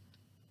do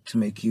to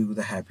make you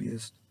the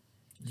happiest.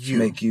 To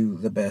make you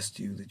the best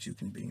you that you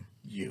can be.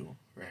 You,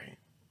 right.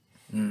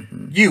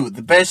 Mm-hmm. You,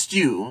 the best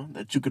you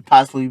that you could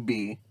possibly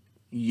be.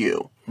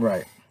 You.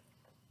 Right.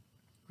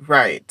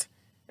 Right.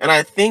 And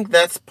I think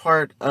that's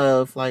part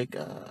of like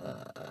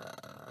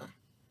a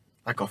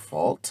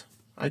fault,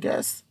 I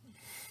guess.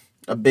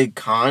 A big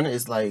con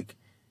is like,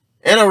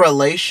 in a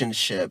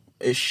relationship,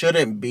 it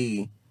shouldn't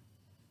be,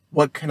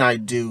 what can I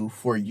do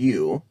for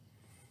you?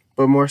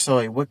 But more so,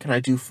 like, what can I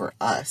do for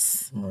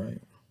us?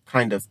 Right.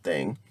 Kind of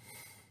thing.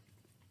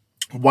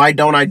 Why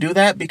don't I do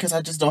that? Because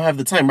I just don't have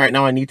the time. Right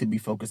now, I need to be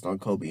focused on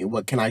Kobe and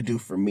what can I do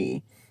for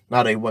me?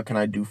 Not a what can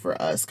I do for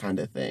us kind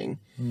of thing.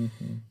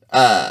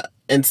 Mm-hmm.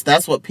 And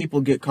that's what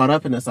people get caught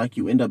up in. It's like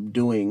you end up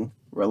doing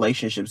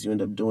relationships. You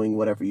end up doing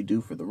whatever you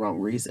do for the wrong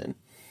reason.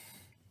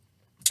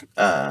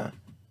 And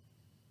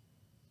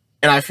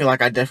I feel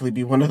like I'd definitely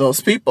be one of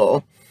those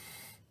people.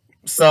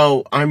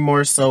 So I'm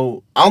more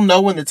so, I'll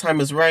know when the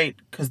time is right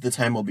because the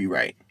time will be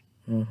right.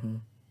 Mm-hmm.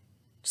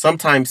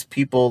 Sometimes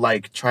people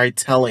like try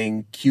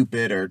telling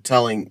Cupid or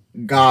telling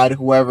God,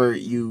 whoever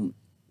you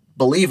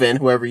believe in,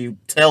 whoever you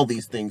tell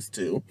these things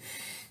to,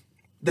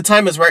 the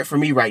time is right for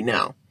me right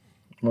now.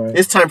 Right.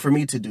 It's time for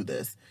me to do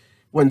this.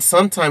 When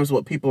sometimes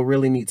what people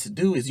really need to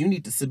do is you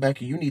need to sit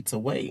back and you need to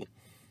wait.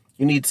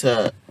 You need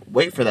to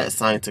wait for that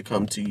sign to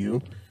come to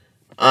you.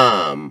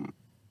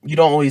 You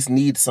don't always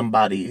need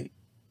somebody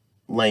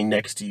laying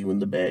next to you in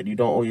the bed. You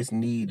don't always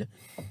need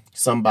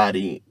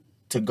somebody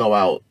to go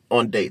out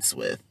on dates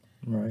with.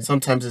 Right.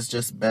 Sometimes it's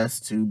just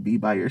best to be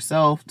by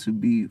yourself, to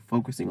be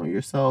focusing on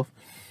yourself.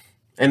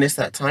 And it's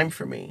that time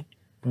for me.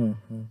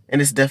 Mm-hmm.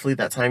 And it's definitely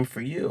that time for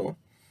you.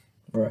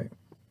 Right.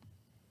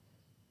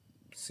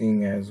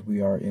 Seeing as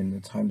we are in the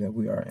time that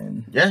we are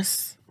in.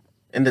 Yes.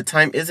 And the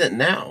time isn't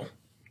now.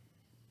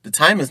 The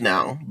time is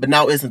now. But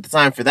now isn't the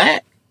time for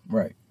that.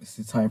 Right. It's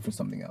the time for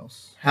something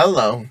else.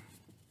 Hello.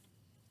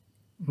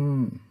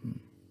 Mm-hmm.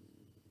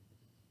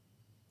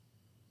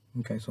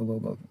 Okay, so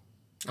Lola.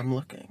 I'm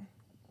looking.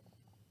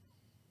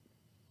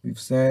 We've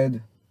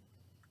said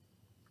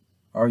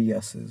our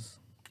yeses.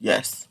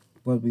 Yes.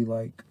 What we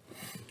like.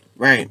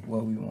 Right.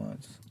 What we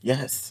want.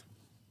 Yes.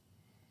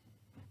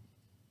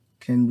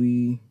 Can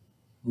we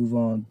move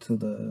on to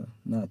the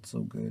not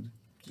so good?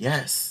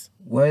 Yes.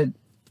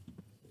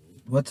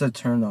 What's a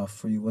turn off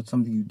for you? What's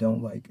something you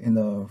don't like in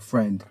a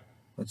friend?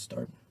 Let's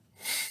start.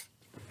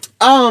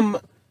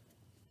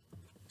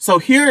 So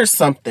here's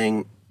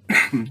something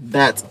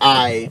that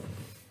I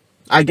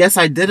guess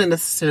I didn't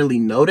necessarily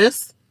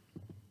notice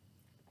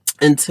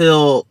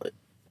until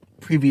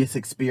previous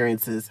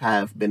experiences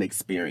have been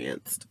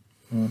experienced.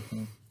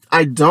 Mm-hmm.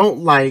 I don't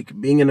like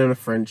being in a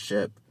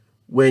friendship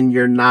when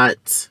you're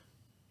not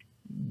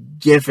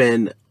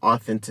given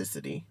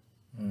authenticity.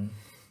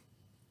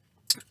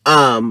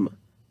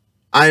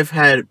 I've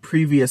had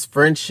previous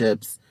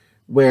friendships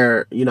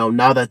where,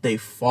 now that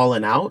they've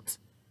fallen out,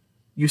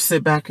 you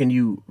sit back and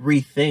you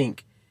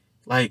rethink,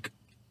 like,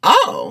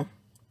 oh,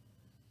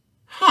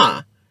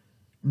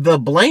 the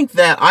blank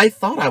that I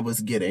thought I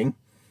was getting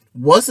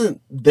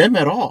wasn't them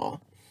at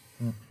all.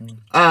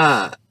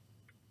 Mm-hmm.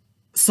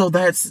 So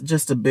that's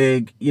just a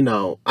big,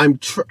 and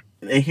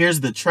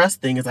here's the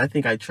trust thing is I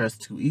think I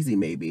trust too easy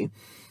maybe,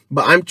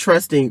 but I'm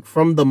trusting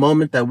from the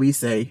moment that we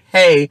say,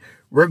 hey,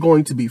 we're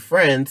going to be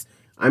friends,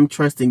 I'm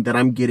trusting that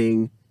I'm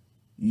getting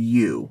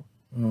you.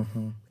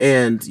 Mm-hmm.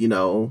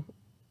 And,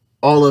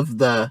 all of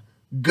the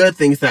good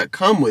things that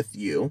come with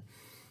you.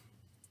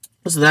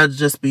 So that'd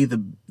just be the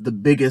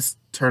biggest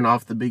turn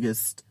off, the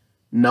biggest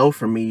no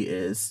for me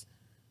is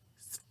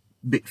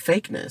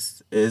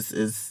fakeness,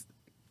 is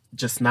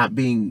just not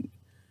being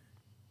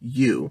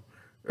you,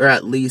 or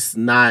at least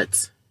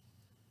not,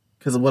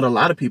 because what a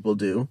lot of people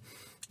do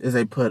is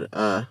they put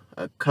a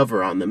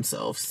cover on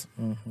themselves.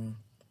 Mm-hmm.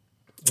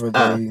 Or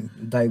they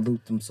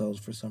dilute themselves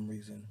for some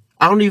reason.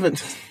 I don't even...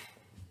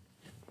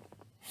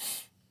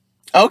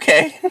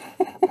 Okay.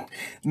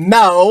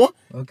 No.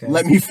 Okay.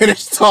 Let me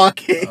finish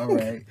talking. All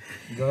right.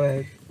 Go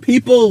ahead.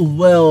 People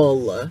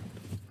will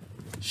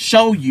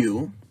show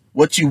you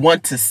what you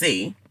want to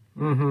see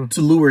to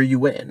lure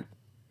you in.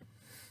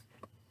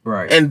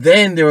 Right. And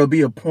then there will be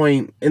a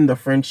point in the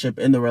friendship,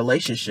 in the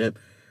relationship,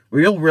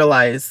 where you'll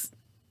realize,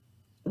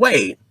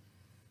 wait,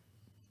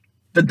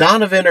 the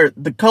Donovan or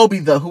the Kobe,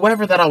 the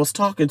whoever that I was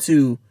talking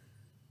to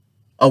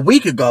a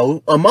week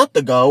ago, a month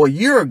ago, a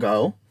year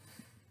ago,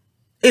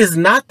 is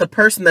not the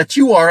person that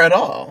you are at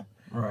all.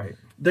 Right.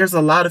 There's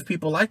a lot of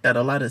people like that,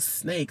 a lot of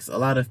snakes, a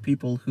lot of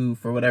people who,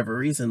 for whatever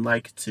reason,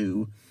 like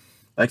to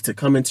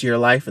come into your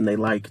life and they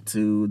like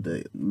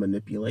to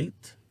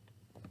manipulate.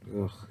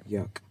 Ugh,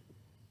 yuck.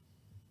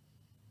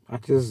 I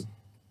just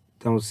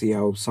don't see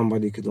how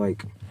somebody could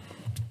like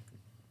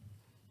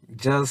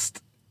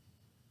just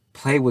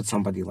play with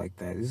somebody like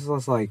that. It's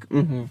just like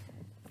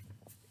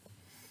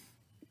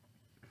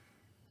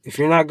if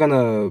you're not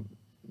gonna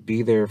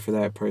be there for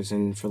that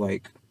person for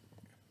like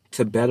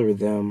to better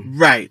them,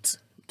 right?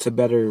 To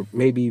better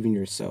maybe even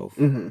yourself.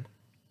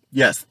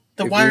 Yes.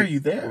 Then why are you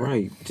there?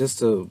 Right. Just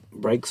to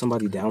break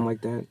somebody down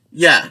like that?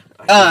 Yeah.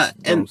 I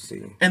don't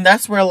see. And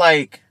that's where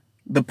like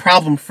the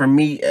problem for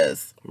me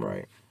is.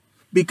 Right.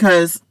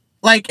 Because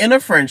like in a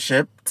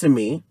friendship, to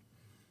me,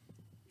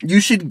 you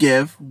should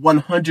give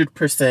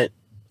 100%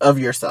 of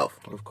yourself.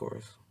 Of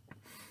course.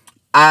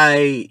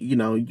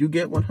 You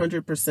get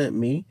 100%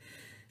 me.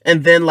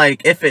 And then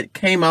like if it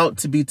came out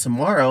to be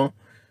tomorrow,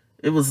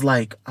 it was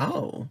like,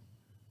 oh,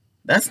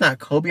 that's not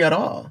Kobe at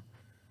all.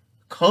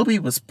 Kobe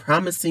was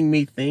promising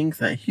me things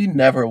that he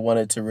never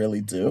wanted to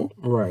really do.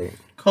 Right.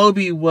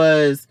 Kobe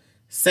was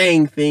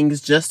saying things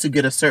just to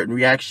get a certain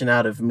reaction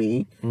out of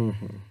me.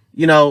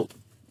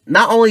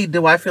 Not only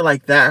do I feel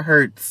like that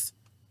hurts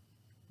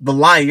the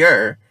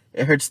liar,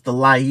 it hurts the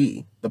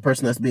liee, the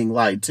person that's being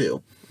lied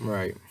to.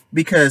 Right.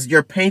 Because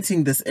you're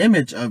painting this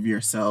image of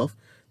yourself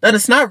that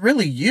it's not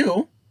really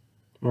you.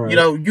 Right.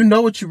 You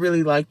know what you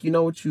really like. You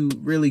know what you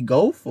really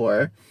go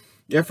for.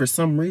 Yeah, for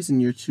some reason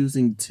you're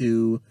choosing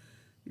to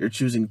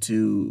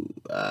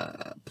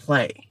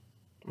play.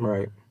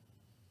 Right.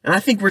 And I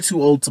think we're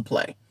too old to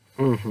play.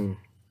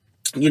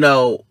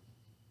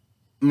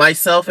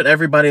 Myself and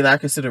everybody that I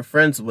consider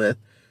friends with,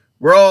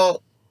 we're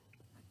all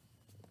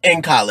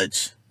in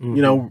college.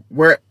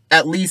 We're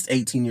at least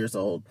 18 years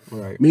old.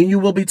 Right. Me and you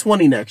will be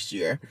 20 next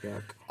year.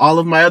 Yuck. All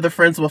of my other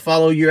friends will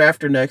follow year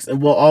after next,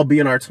 and we'll all be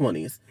in our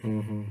 20s.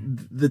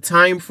 The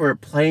time for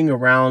playing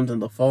around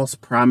and the false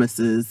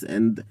promises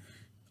and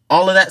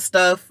all of that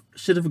stuff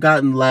should have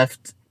gotten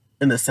left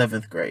in the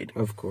 7th grade.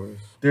 Of course.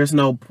 There's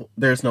no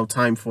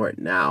time for it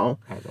now.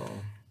 At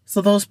all.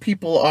 So those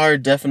people are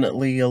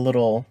definitely a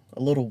little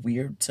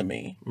weird to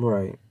me.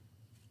 Right.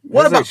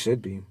 What about? It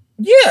should be.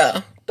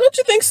 Yeah. Don't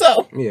you think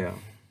so? Yeah.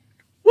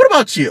 What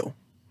about you?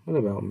 What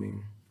about me?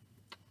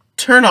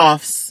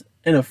 Turn-offs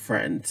in a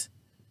friend.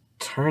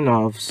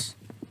 Turn-offs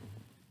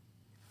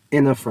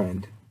in a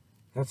friend.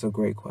 That's a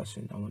great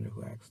question. I wonder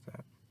who asked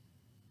that.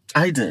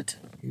 I did.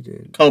 You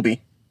did. Kobe.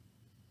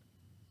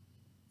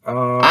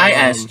 I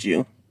asked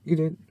you. You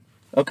did.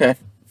 Okay.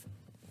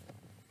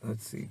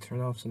 Let's see.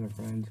 Turn-offs in a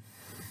friend.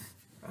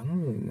 I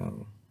don't really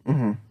know.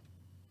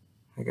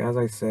 Like, as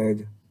I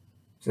said,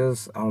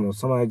 just, I don't know,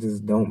 somebody I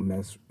just don't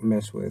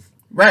mess with.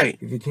 Right.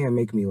 If you can't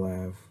make me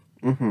laugh,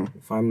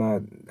 if I'm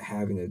not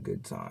having a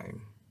good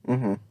time,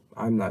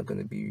 I'm not going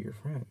to be your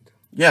friend.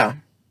 Yeah.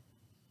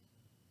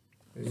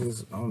 It's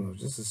just, I don't know,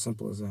 just as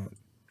simple as that.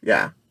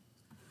 Yeah.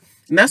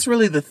 And that's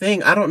really the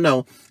thing. I don't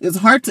know. It's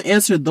hard to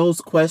answer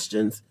those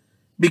questions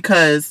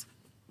because,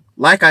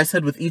 like I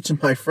said with each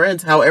of my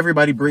friends, how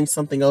everybody brings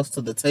something else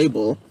to the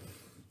table.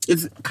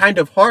 It's kind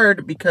of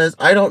hard because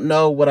I don't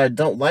know what I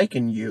don't like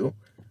in you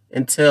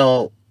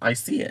until I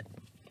see it.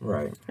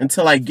 Right.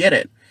 Until I get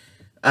it.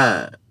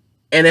 And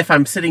if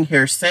I'm sitting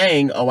here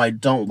saying, oh, I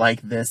don't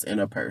like this in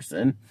a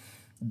person,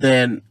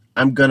 then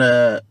I'm going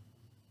to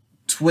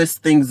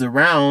twist things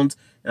around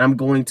and I'm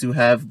going to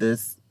have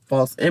this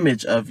false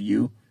image of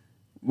you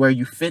where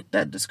you fit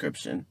that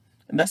description.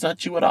 And that's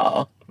not you at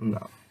all.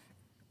 No.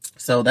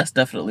 So that's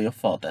definitely a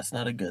fault. That's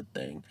not a good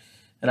thing.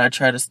 And I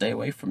try to stay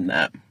away from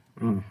that.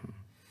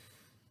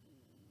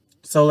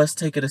 So let's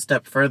take it a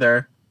step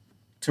further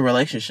to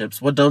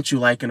relationships. What don't you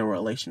like in a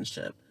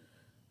relationship?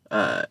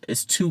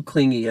 Is too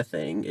clingy a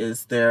thing?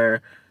 Is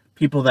there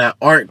people that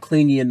aren't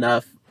clingy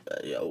enough?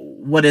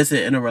 What is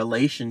it in a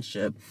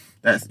relationship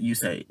that you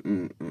say,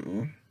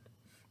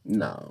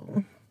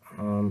 no?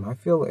 I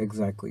feel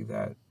exactly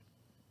that.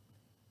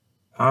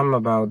 I'm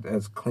about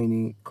as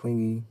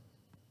clingy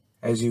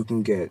as you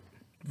can get.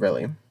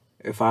 Really?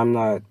 If I'm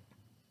not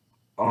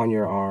on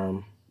your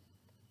arm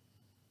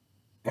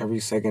every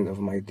second of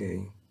my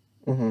day,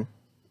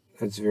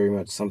 that's very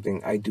much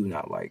something I do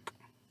not like.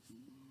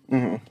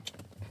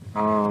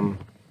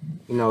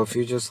 If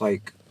you're just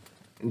like,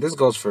 and this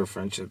goes for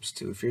friendships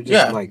too, if you're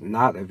just like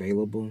not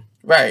available,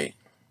 right,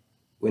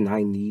 when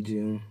I need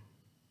you,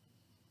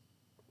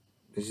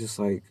 it's just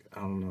like, I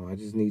don't know, I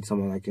just need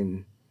someone I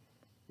can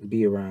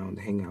be around,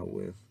 hang out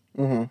with.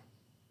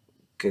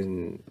 Because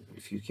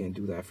if you can't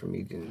do that for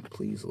me, then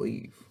please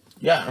leave.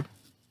 Yeah.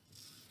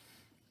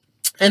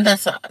 And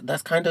that's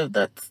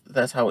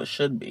how it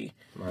should be.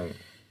 Right.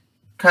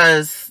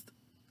 Because,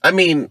 I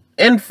mean,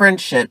 in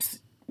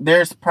friendships,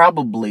 there's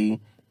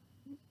probably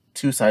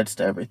two sides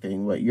to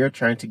everything. What you're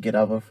trying to get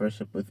out of a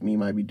friendship with me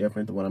might be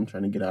different than what I'm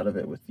trying to get out of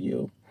it with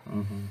you.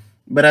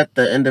 But at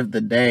the end of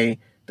the day,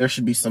 there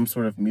should be some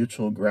sort of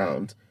mutual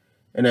ground.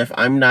 And if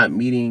I'm not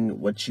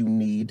meeting what you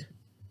need,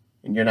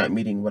 and you're not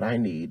meeting what I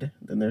need,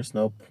 then there's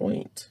no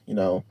point.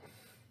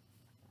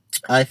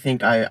 I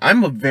think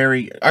I'm a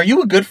very. Are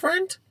you a good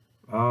friend?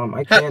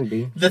 I can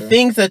be. The Sure.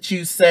 things that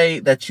you say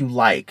that you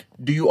like,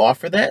 do you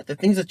offer that? The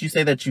things that you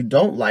say that you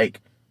don't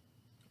like,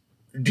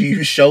 do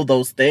you show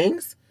those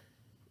things?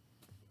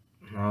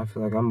 No, I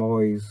feel like I'm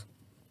always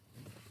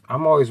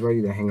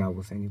ready to hang out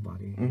with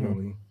anybody.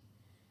 Really,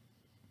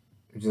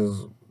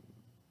 just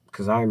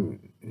because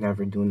I'm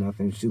never doing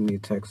nothing. Shoot me a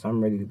text.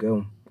 I'm ready to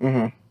go.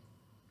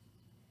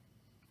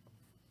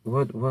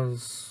 What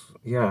was?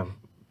 Yeah,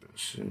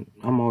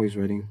 I'm always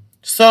ready.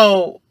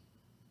 So,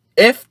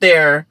 if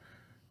there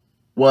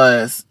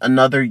was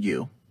another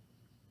you,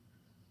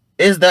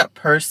 is that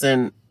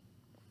person,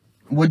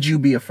 would you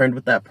be a friend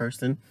with that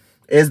person?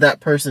 Is that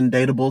person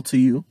dateable to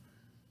you?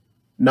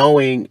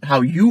 Knowing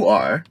how you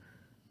are,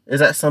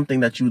 is that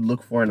something that you would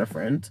look for in a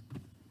friend?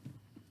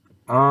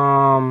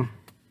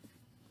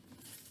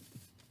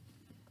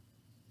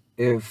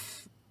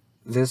 If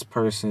this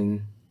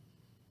person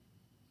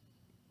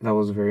that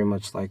was very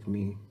much like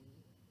me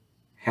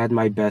had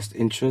my best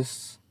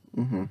interests,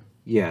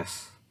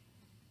 yes,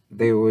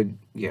 they would.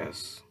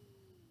 Yes,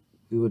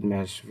 we would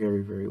mesh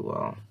very, very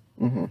well.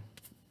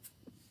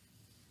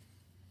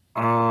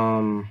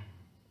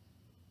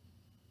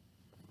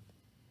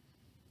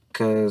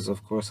 Because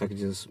of course I could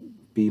just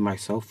be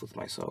myself with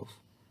myself.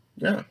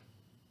 Yeah.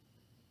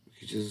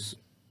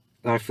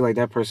 I feel like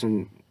that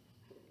person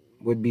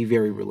would be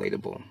very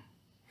relatable.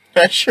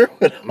 I sure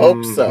would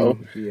hope so.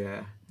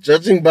 Yeah.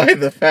 Judging by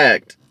the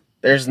fact,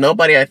 there's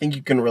nobody I think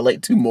you can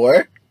relate to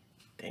more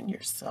than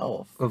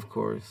yourself. Of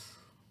course.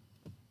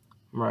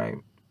 Right.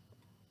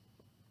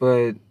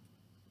 But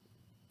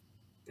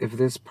if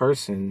this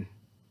person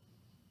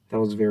that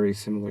was very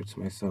similar to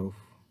myself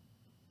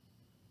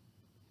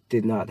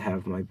did not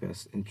have my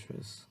best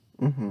interests,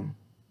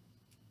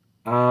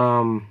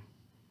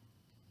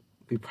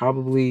 we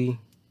probably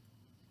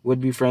would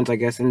be friends, I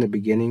guess, in the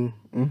beginning.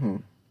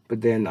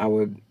 But then I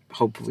would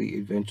hopefully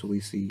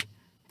eventually see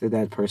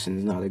that person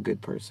is not a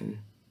good person.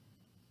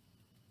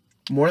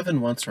 More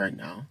than once right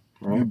now,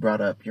 Right. You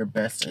brought up your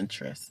best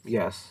interests.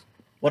 Yes.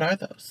 What are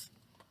those?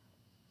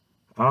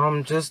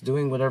 Just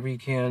doing whatever you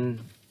can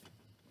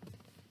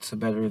to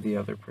better the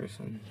other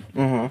person.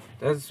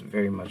 That's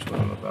very much what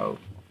I'm about.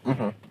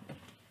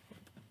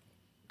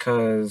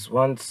 Because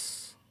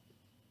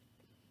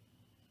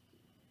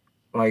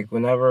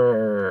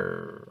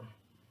whenever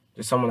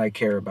there's someone I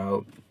care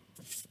about,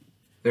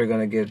 they're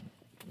going to get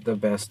the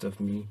best of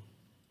me.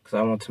 Because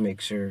I want to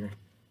make sure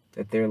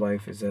that their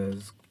life is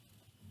as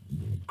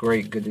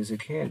good as it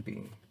can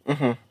be.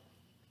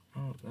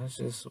 That's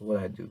just what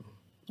I do.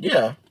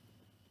 Yeah.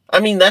 I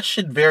mean, that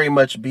should very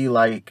much be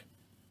like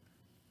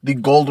the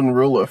golden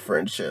rule of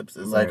friendships.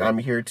 It's like, I'm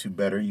here to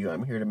better you.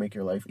 I'm here to make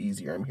your life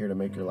easier. I'm here to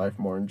make your life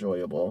more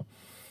enjoyable.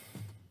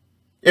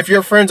 If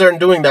your friends aren't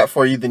doing that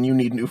for you, then you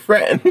need new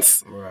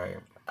friends. Right.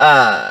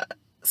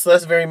 So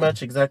that's very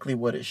much exactly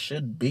what it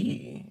should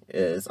be,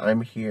 is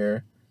I'm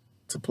here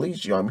to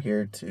please you. I'm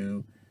here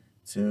to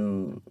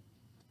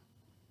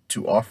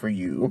offer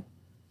you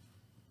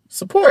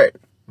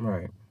support.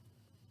 Right.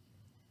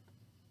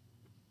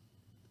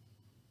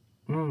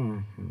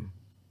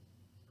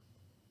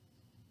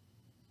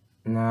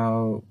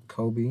 Now,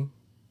 Kobe.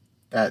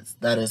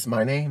 That is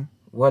my name.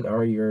 What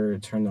are your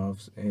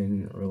turnoffs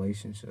in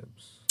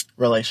relationships?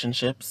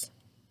 Relationships.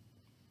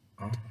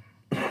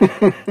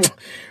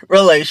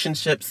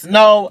 Relationships.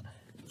 No,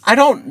 I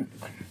don't.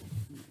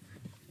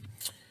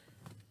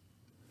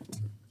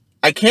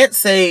 I can't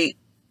say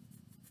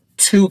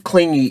too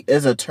clingy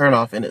is a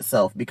turnoff in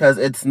itself, because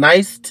it's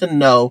nice to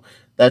know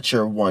that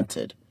you're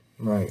wanted.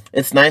 Right.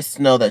 It's nice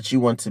to know that you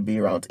want to be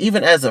around.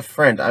 Even as a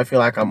friend, I feel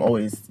like I'm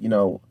always,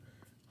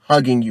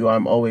 hugging you.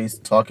 I'm always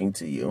talking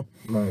to you.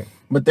 Right.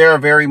 But there are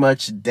very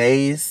much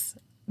days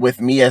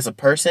with me as a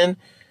person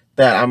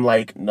that I'm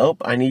like,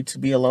 nope, I need to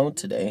be alone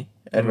today.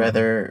 I'd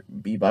rather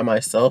be by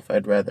myself.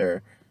 I'd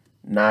rather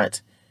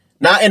not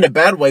in a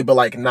bad way, but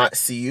like not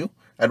see you.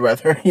 I'd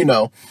rather,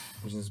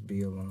 just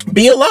be alone.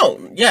 Be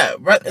alone. Yeah.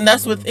 Right. And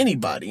that's with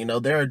anybody.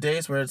 There are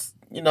days where it's,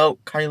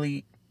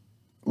 Kylie,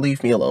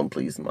 leave me alone,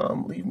 please.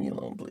 Mom, leave me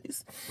alone,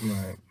 please.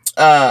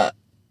 Right.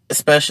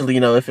 Especially,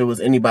 if it was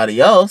anybody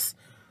else,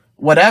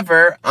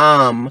 whatever.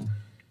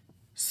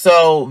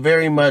 So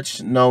very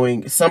much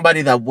knowing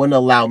somebody that wouldn't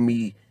allow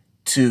me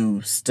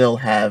to still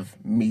have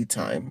me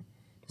time.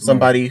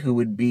 Somebody who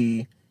would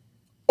be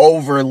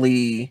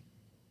overly,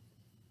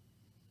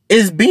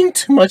 is being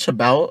too much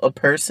about a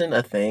person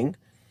a thing?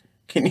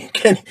 Can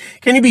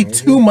you be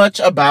too much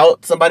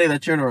about somebody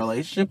that you're in a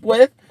relationship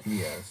with?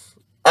 Yes.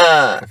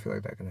 I feel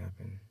like that can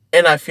happen.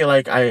 And I feel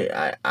like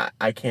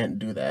I can't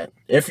do that.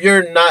 If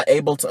you're not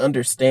able to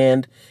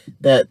understand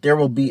that there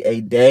will be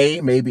a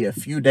day, maybe a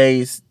few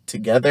days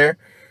together,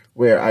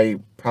 where I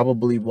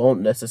probably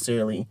won't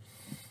necessarily,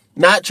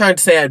 not trying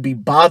to say I'd be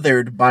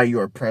bothered by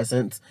your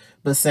presence,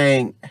 but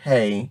saying,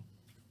 hey,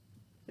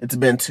 it's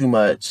been too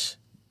much,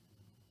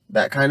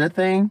 that kind of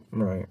thing.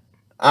 Right.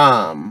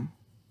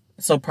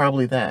 So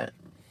probably that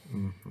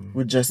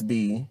would just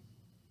be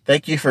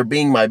Thank you for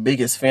being my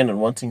biggest fan and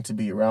wanting to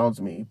be around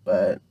me,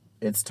 but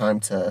it's time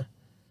to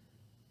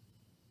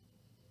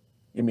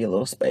give me a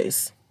little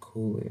space.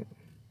 Cool it.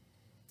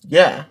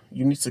 Yeah,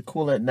 you need to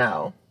cool it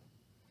now.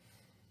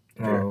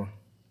 No,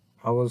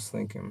 I was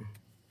thinking.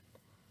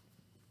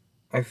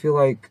 I feel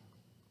like,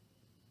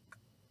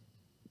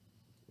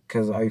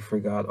 because I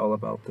forgot all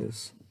about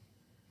this.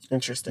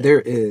 Interesting.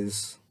 There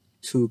is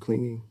too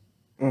clingy.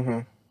 Mm-hmm.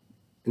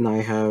 And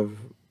I have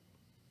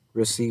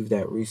received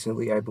that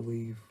recently, I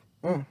believe.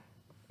 Mm.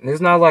 And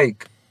it's not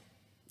like,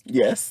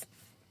 Yes.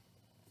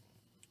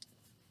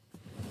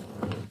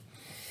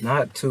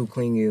 not too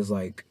clingy is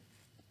like,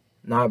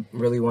 not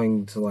really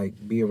wanting to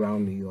like be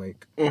around me.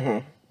 Like,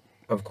 Mm-hmm.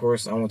 of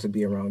course, I want to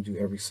be around you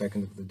every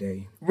second of the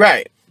day.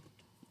 Right.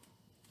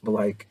 But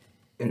like,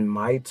 in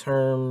my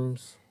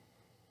terms,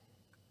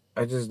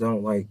 I just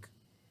don't like,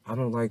 I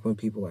don't like when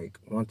people like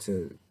want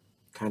to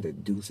kind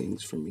of do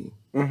things for me.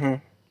 Mm-hmm.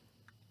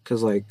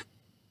 Because like,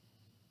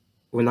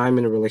 when I'm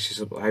in a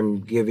relationship,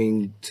 I'm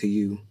giving to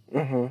you.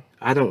 Mm-hmm.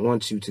 I don't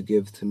want you to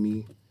give to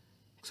me.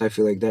 Because I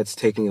feel like that's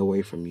taking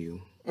away from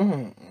you.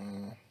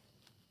 Mm-hmm.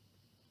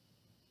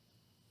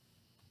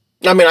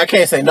 I mean, I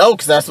can't say no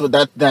because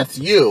that's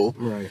you.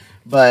 Right.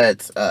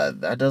 But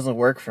that doesn't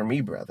work for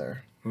me,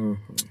 brother.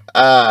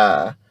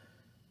 Mm-hmm.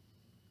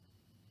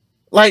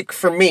 Like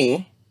for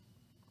me,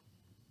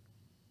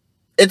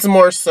 it's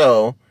more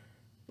so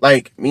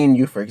like me and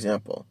you, for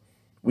example.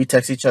 We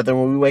text each other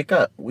when we wake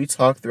up. We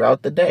talk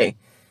throughout the day.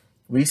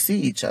 We see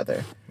each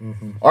other.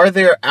 Mm-hmm. Are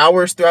there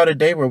hours throughout a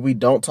day where we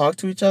don't talk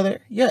to each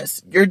other?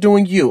 Yes. You're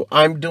doing you.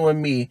 I'm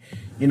doing me.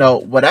 You know,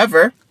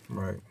 whatever.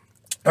 Right.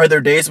 Are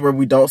there days where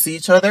we don't see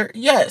each other?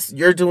 Yes.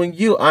 You're doing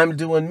you. I'm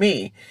doing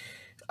me.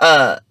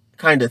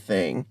 Kind of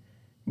thing.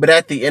 But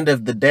at the end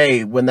of the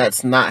day, when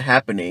that's not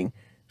happening,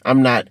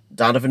 I'm not,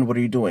 Donovan, what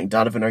are you doing?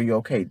 Donovan, are you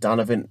okay?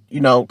 Donovan,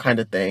 kind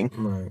of thing.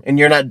 Right. And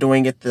you're not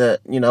doing it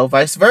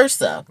vice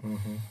versa.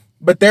 Mm-hmm.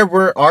 But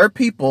there are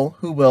people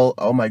who will,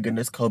 oh my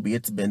goodness, Kobe,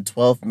 it's been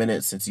 12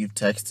 minutes since you've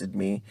texted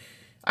me.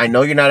 I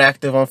know you're not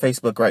active on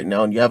Facebook right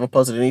now and you haven't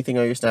posted anything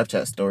on your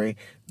Snapchat story,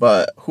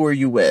 but who are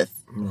you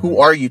with? Right. Who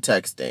are you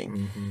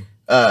texting?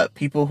 Mm-hmm.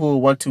 People who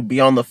want to be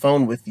on the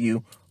phone with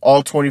you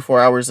all 24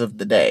 hours of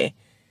the day.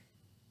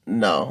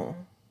 No.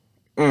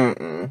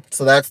 Mm-mm.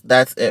 So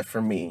that's it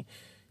for me.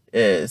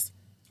 Is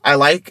I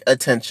like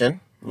attention,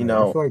 I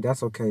feel like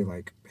that's okay,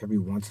 like every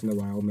once in a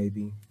while,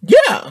 maybe.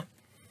 Yeah.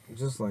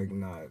 Just like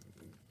not.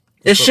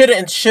 It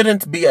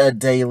shouldn't be a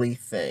daily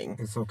thing.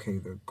 It's okay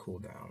to cool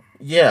down.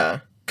 Yeah,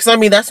 because I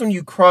mean that's when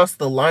you cross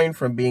the line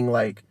from being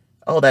like,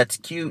 oh, that's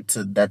cute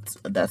to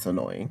that's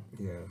annoying.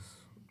 Yes.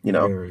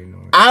 Very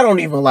annoying. I don't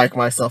even like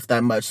myself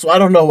that much, so I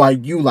don't know why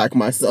you like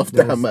myself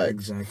that much.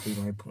 Exactly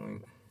my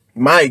point.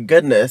 My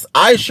goodness,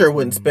 I sure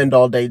wouldn't spend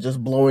all day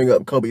just blowing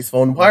up Kobe's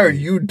phone. Why are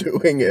you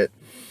doing it?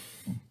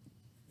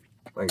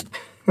 Like,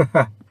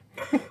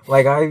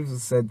 like I've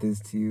said this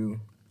to you.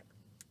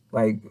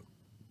 Like,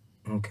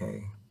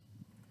 okay.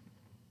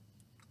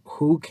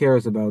 Who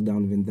cares about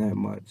Donovan that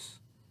much,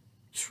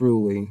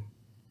 truly,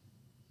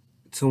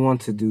 to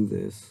want to do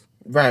this?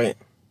 Right.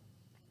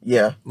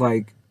 Yeah.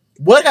 Like,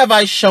 what have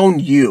I shown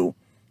you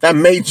that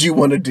made you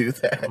want to do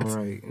that?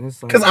 Right.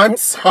 Because like, I'm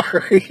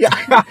sorry.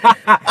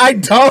 I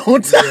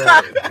don't.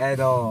 Yeah, at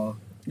all.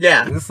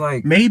 Yeah. It's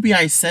like, maybe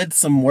I said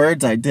some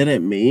words I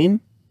didn't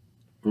mean.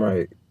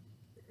 Right.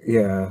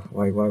 Yeah.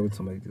 Like, why would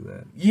somebody do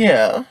that?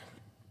 Yeah.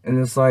 And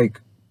it's like,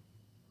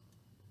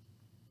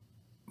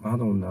 I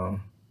don't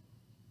know.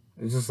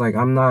 It's just like,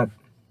 I'm not,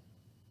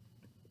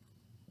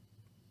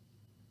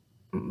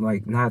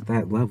 like, not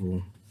that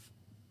level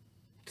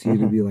to you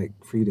to be like,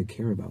 for you to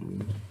care about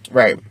me.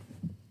 Right.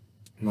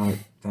 Not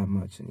that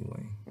much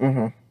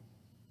anyway.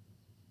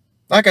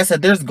 Like I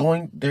said, there's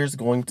going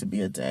to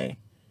be a day.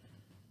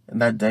 And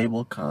that day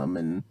will come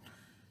and,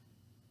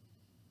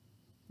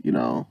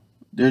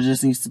 there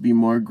just needs to be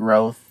more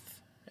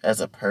growth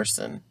as a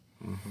person.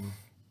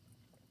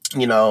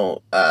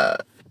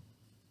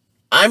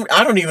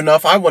 I don't even know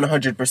if I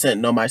 100%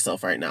 know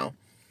myself right now.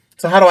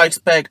 So how do I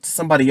expect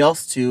somebody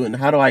else to, and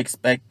how do I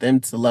expect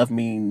them to love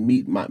me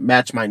and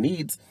match my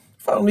needs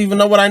if I don't even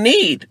know what I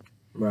need?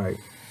 Right.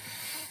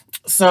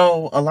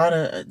 So a lot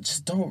of,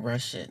 just don't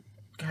rush it.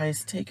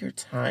 Guys, take your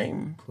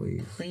time.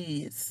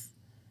 Please.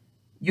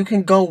 You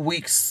can go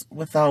weeks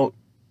without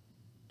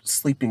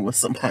sleeping with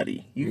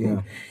somebody.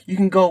 You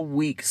can go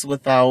weeks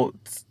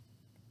without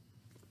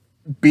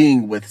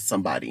being with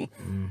somebody.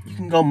 You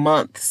can go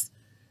months,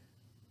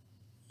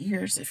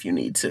 years if you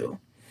need to.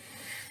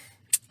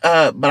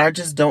 But I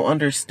just don't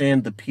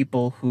understand the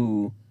people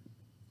who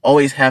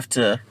always have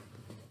to,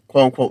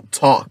 quote unquote,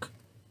 talk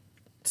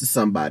to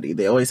somebody.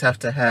 They always have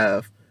to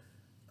have,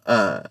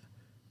 not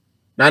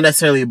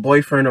necessarily a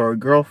boyfriend or a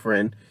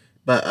girlfriend,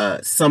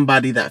 but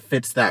somebody that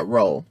fits that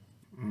role.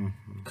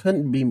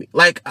 Couldn't be me.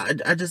 Like,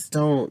 I just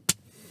don't.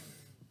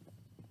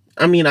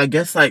 I mean, I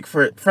guess like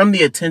from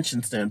the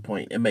attention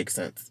standpoint, it makes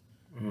sense.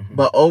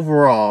 But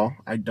overall,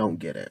 I don't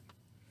get it.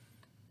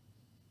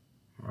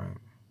 Right.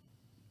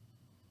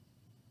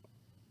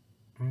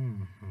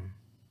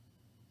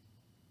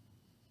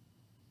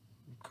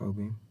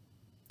 Kobe.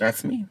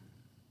 That's me.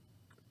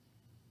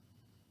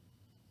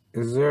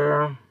 Is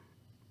there,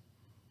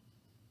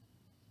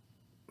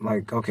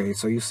 like, okay,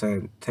 so you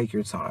said take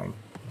your time.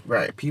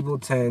 Right. People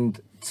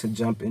tend to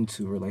jump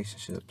into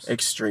relationships.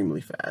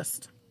 Extremely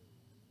fast.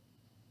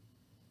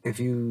 If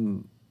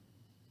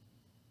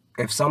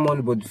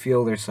someone would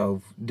feel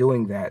themselves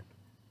doing that,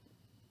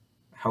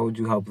 how would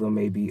you help them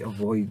maybe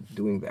avoid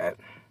doing that?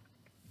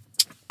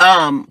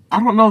 I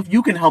don't know if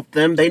you can help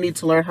them. They need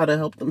to learn how to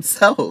help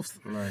themselves.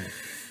 Right.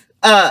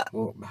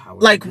 Well, how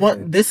would like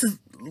what this is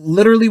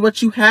literally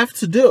what you have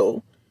to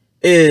do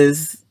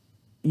is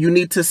you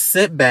need to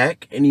sit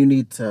back and you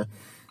need to,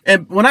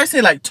 and when I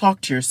say like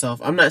talk to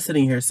yourself, I'm not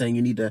sitting here saying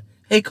you need to,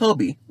 hey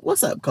Kobe,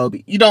 what's up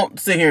Kobe? You don't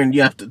sit here and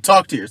you have to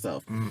talk to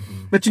yourself,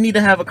 but you need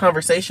to have a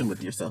conversation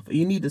with yourself.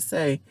 You need to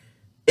say,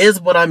 is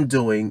what I'm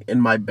doing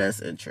in my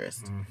best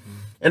interest?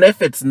 And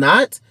if it's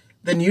not,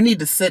 then you need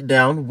to sit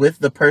down with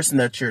the person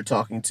that you're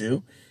talking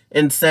to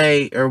and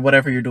say, or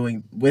whatever you're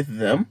doing with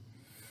them,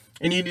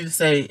 and you need to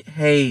say,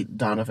 hey,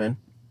 Donovan.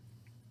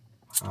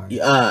 Hi.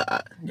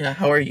 Yeah,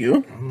 how are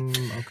you?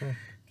 Okay.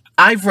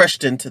 I've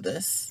rushed into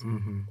this.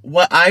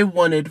 What I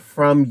wanted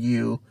from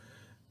you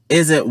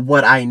isn't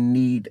what I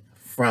need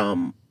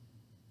from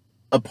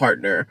a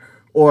partner,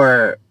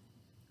 or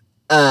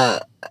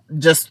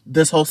just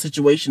this whole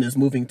situation is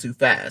moving too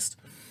fast.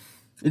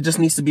 It just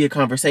needs to be a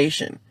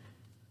conversation.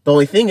 The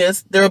only thing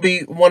is, there will be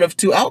one of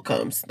two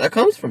outcomes that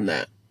comes from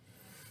that.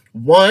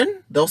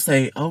 One, they'll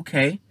say,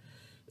 okay,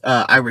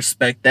 I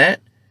respect that,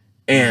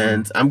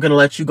 and I'm going to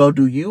let you go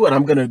do you, and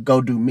I'm going to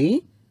go do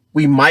me.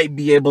 We might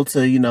be able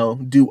to,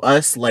 do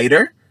us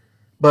later,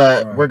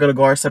 but we're going to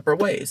go our separate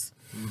ways.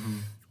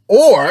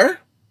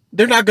 Or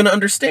they're not going to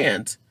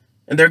understand,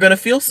 and they're going to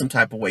feel some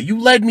type of way. You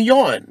led me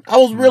on. I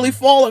was really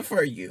falling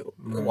for you.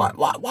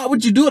 Why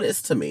would you do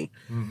this to me?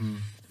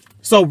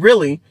 So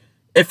really,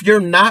 if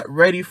you're not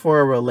ready for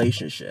a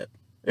relationship,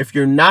 if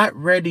you're not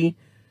ready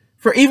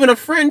for even a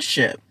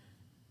friendship,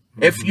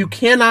 if you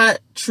cannot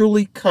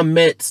truly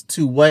commit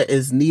to what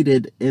is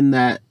needed in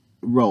that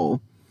role,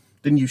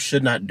 then you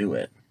should not do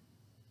it.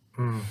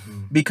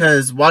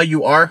 Because while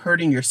you are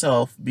hurting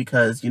yourself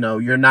because,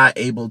 you're not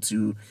able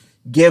to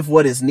give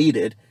what is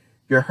needed,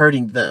 you're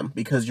hurting them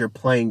because you're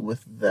playing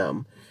with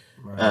them.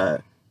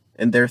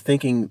 And they're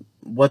thinking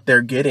what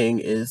they're getting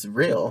is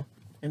real,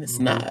 and it's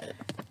not.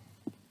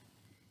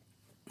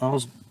 I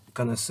was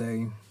gonna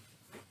say,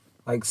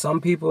 like,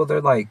 some people,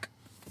 they're like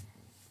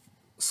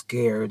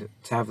scared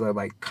to have that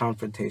like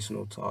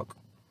confrontational talk.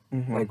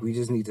 Like, we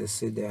just need to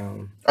sit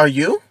down. Are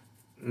you?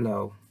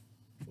 No.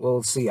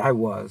 Well, see, I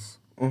was.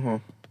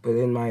 But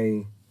in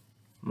my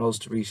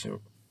most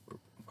recent.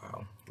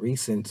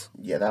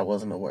 Yeah, that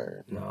wasn't a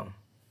word. No.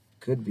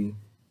 Could be.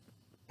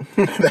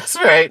 That's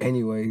right.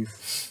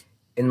 Anyways,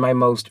 in my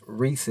most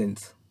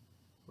recent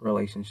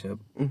relationship,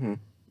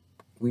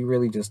 we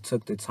really just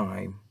took the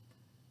time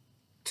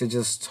to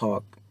just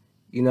talk.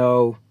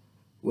 When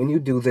you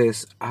do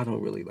this, I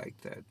don't really like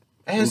that.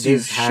 As you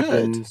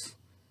should.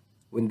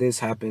 When this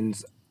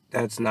happens,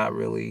 that's not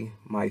really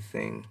my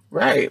thing.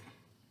 Right.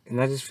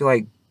 And I just feel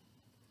like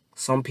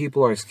some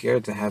people are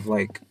scared to have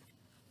like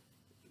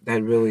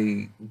that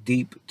really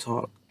deep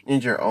talk.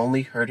 And you're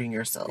only hurting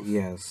yourself.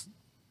 Yes.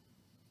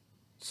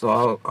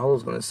 So I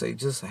was going to say,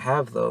 just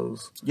have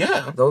those.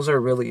 Yeah. Those are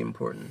really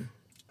important.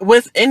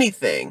 With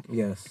anything.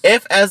 Yes.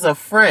 If as a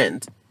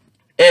friend,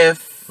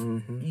 if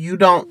you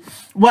don't,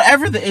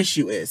 whatever the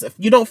issue is, if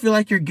you don't feel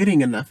like you're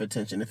getting enough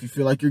attention, if you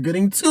feel like you're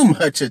getting too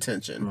much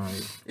attention,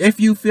 if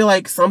you feel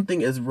like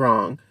something is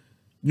wrong,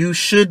 you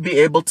should be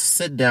able to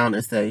sit down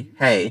and say,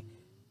 hey,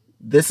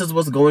 this is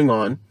what's going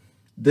on,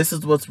 this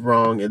is what's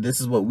wrong, and this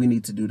is what we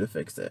need to do to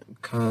fix it.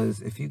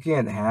 Because if you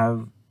can't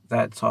have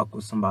that talk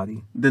with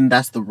somebody, then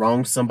that's the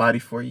wrong somebody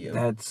for you.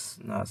 That's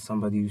not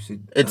somebody you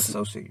should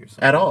associate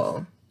yourself at with.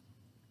 all.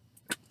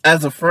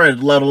 As a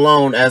friend, let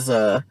alone as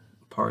a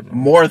partner.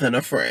 More than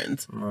a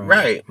friend.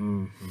 Right.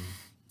 Mm-hmm.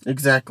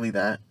 Exactly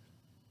that.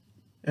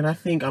 And I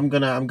think I'm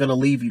gonna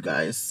leave you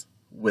guys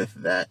with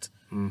that.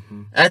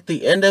 At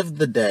the end of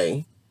the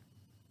day,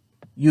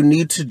 you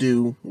need to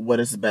do what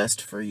is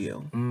best for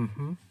you.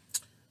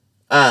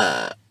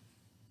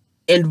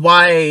 And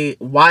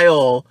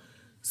while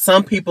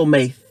some people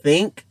may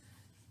think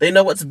they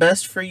know what's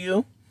best for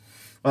you,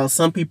 while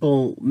some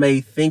people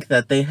may think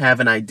that they have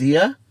an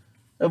idea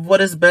of what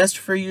is best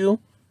for you,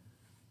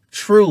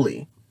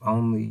 truly,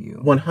 only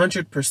you.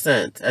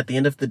 100%, at the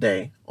end of the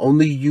day,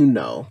 only you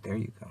know. There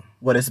you go.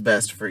 What is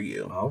best for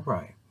you. All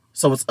right.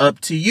 So it's up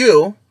to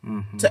you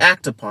to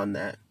act upon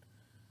that.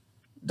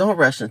 Don't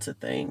rush into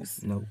things.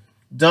 Nope.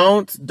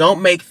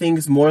 Don't make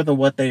things more than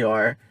what they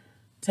are.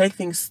 Take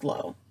things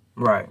slow.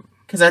 Right.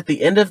 Because at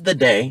the end of the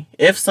day,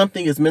 if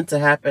something is meant to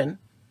happen,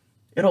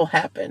 it'll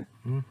happen.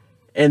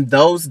 And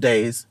those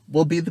days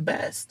will be the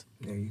best.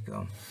 There you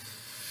go.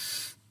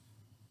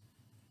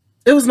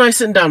 It was nice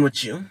sitting down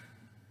with you.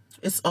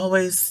 It's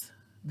always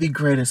the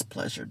greatest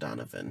pleasure,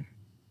 Donovan.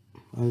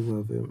 I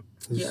love it.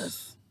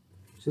 Yes.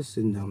 Just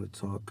sitting down to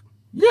talk.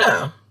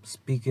 Yeah.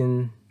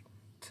 Speaking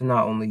to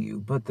not only you,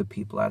 but the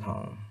people at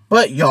home.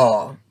 But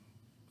y'all,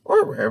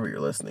 or wherever you're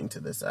listening to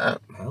this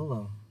at.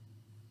 Hello.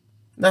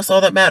 That's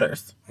all that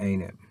matters.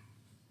 Ain't it?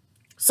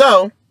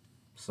 So,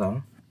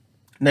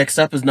 next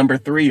up is number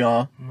 3,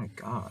 y'all. Oh my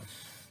gosh.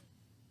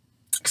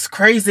 It's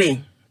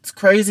crazy. It's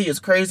crazy. It's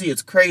crazy.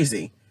 It's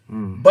crazy.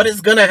 But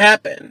it's going to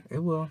happen. It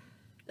will.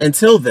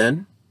 Until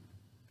then,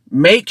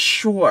 make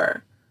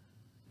sure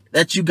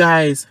that you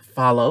guys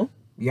follow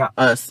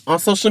us on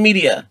social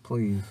media.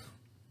 Please.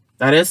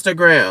 That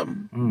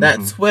Instagram.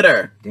 That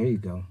Twitter. There you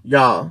go.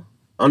 Y'all.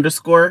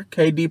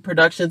 _KD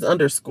Productions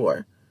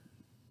 _.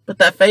 But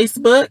that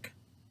Facebook.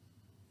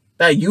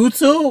 That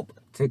YouTube.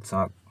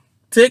 TikTok.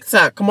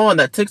 Come on.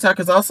 That TikTok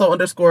is also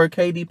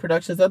 _KD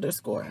Productions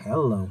 _.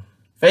 Hello.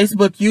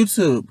 Facebook,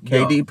 YouTube.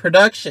 KD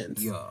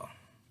Productions. Yeah.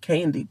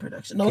 K&D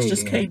Productions. No, it's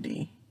just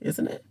KD,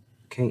 isn't it?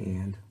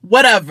 K&.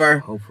 Whatever.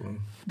 Hopefully.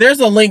 There's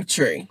a link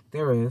tree.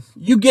 There is.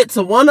 You get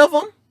to one of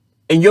them,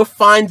 and you'll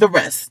find the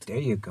rest. There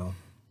you go.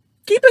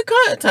 Keep in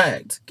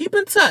contact. Keep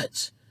in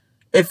touch.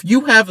 If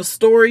you have a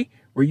story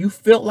where you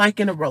felt like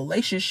in a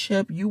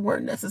relationship you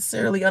weren't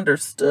necessarily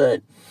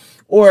understood,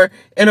 or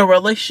in a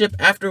relationship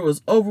after it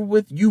was over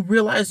with, you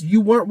realized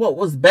you weren't what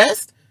was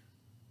best,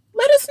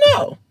 let us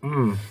know.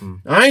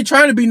 I ain't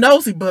trying to be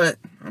nosy, but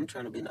I'm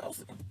trying to be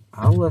nosy.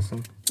 I'll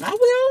listen. I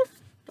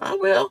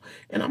will.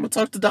 And I'm going to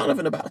talk to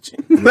Donovan about you.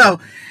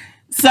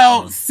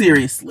 So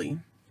seriously,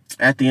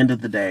 at the end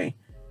of the day,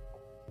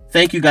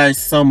 thank you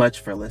guys so much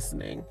for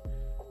listening.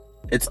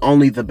 It's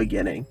only the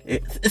beginning.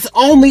 It's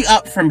only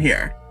up from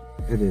here.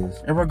 It is.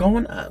 And we're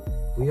going up.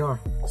 We are.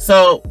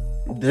 So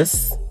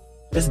this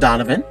is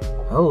Donovan.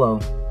 Hello.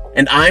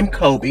 And I'm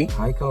Kobe.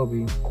 Hi,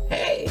 Kobe.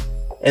 Hey.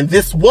 And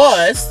this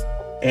was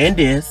and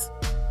is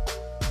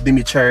the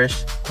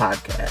Maturish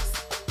Podcast.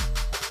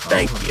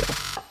 Thank you.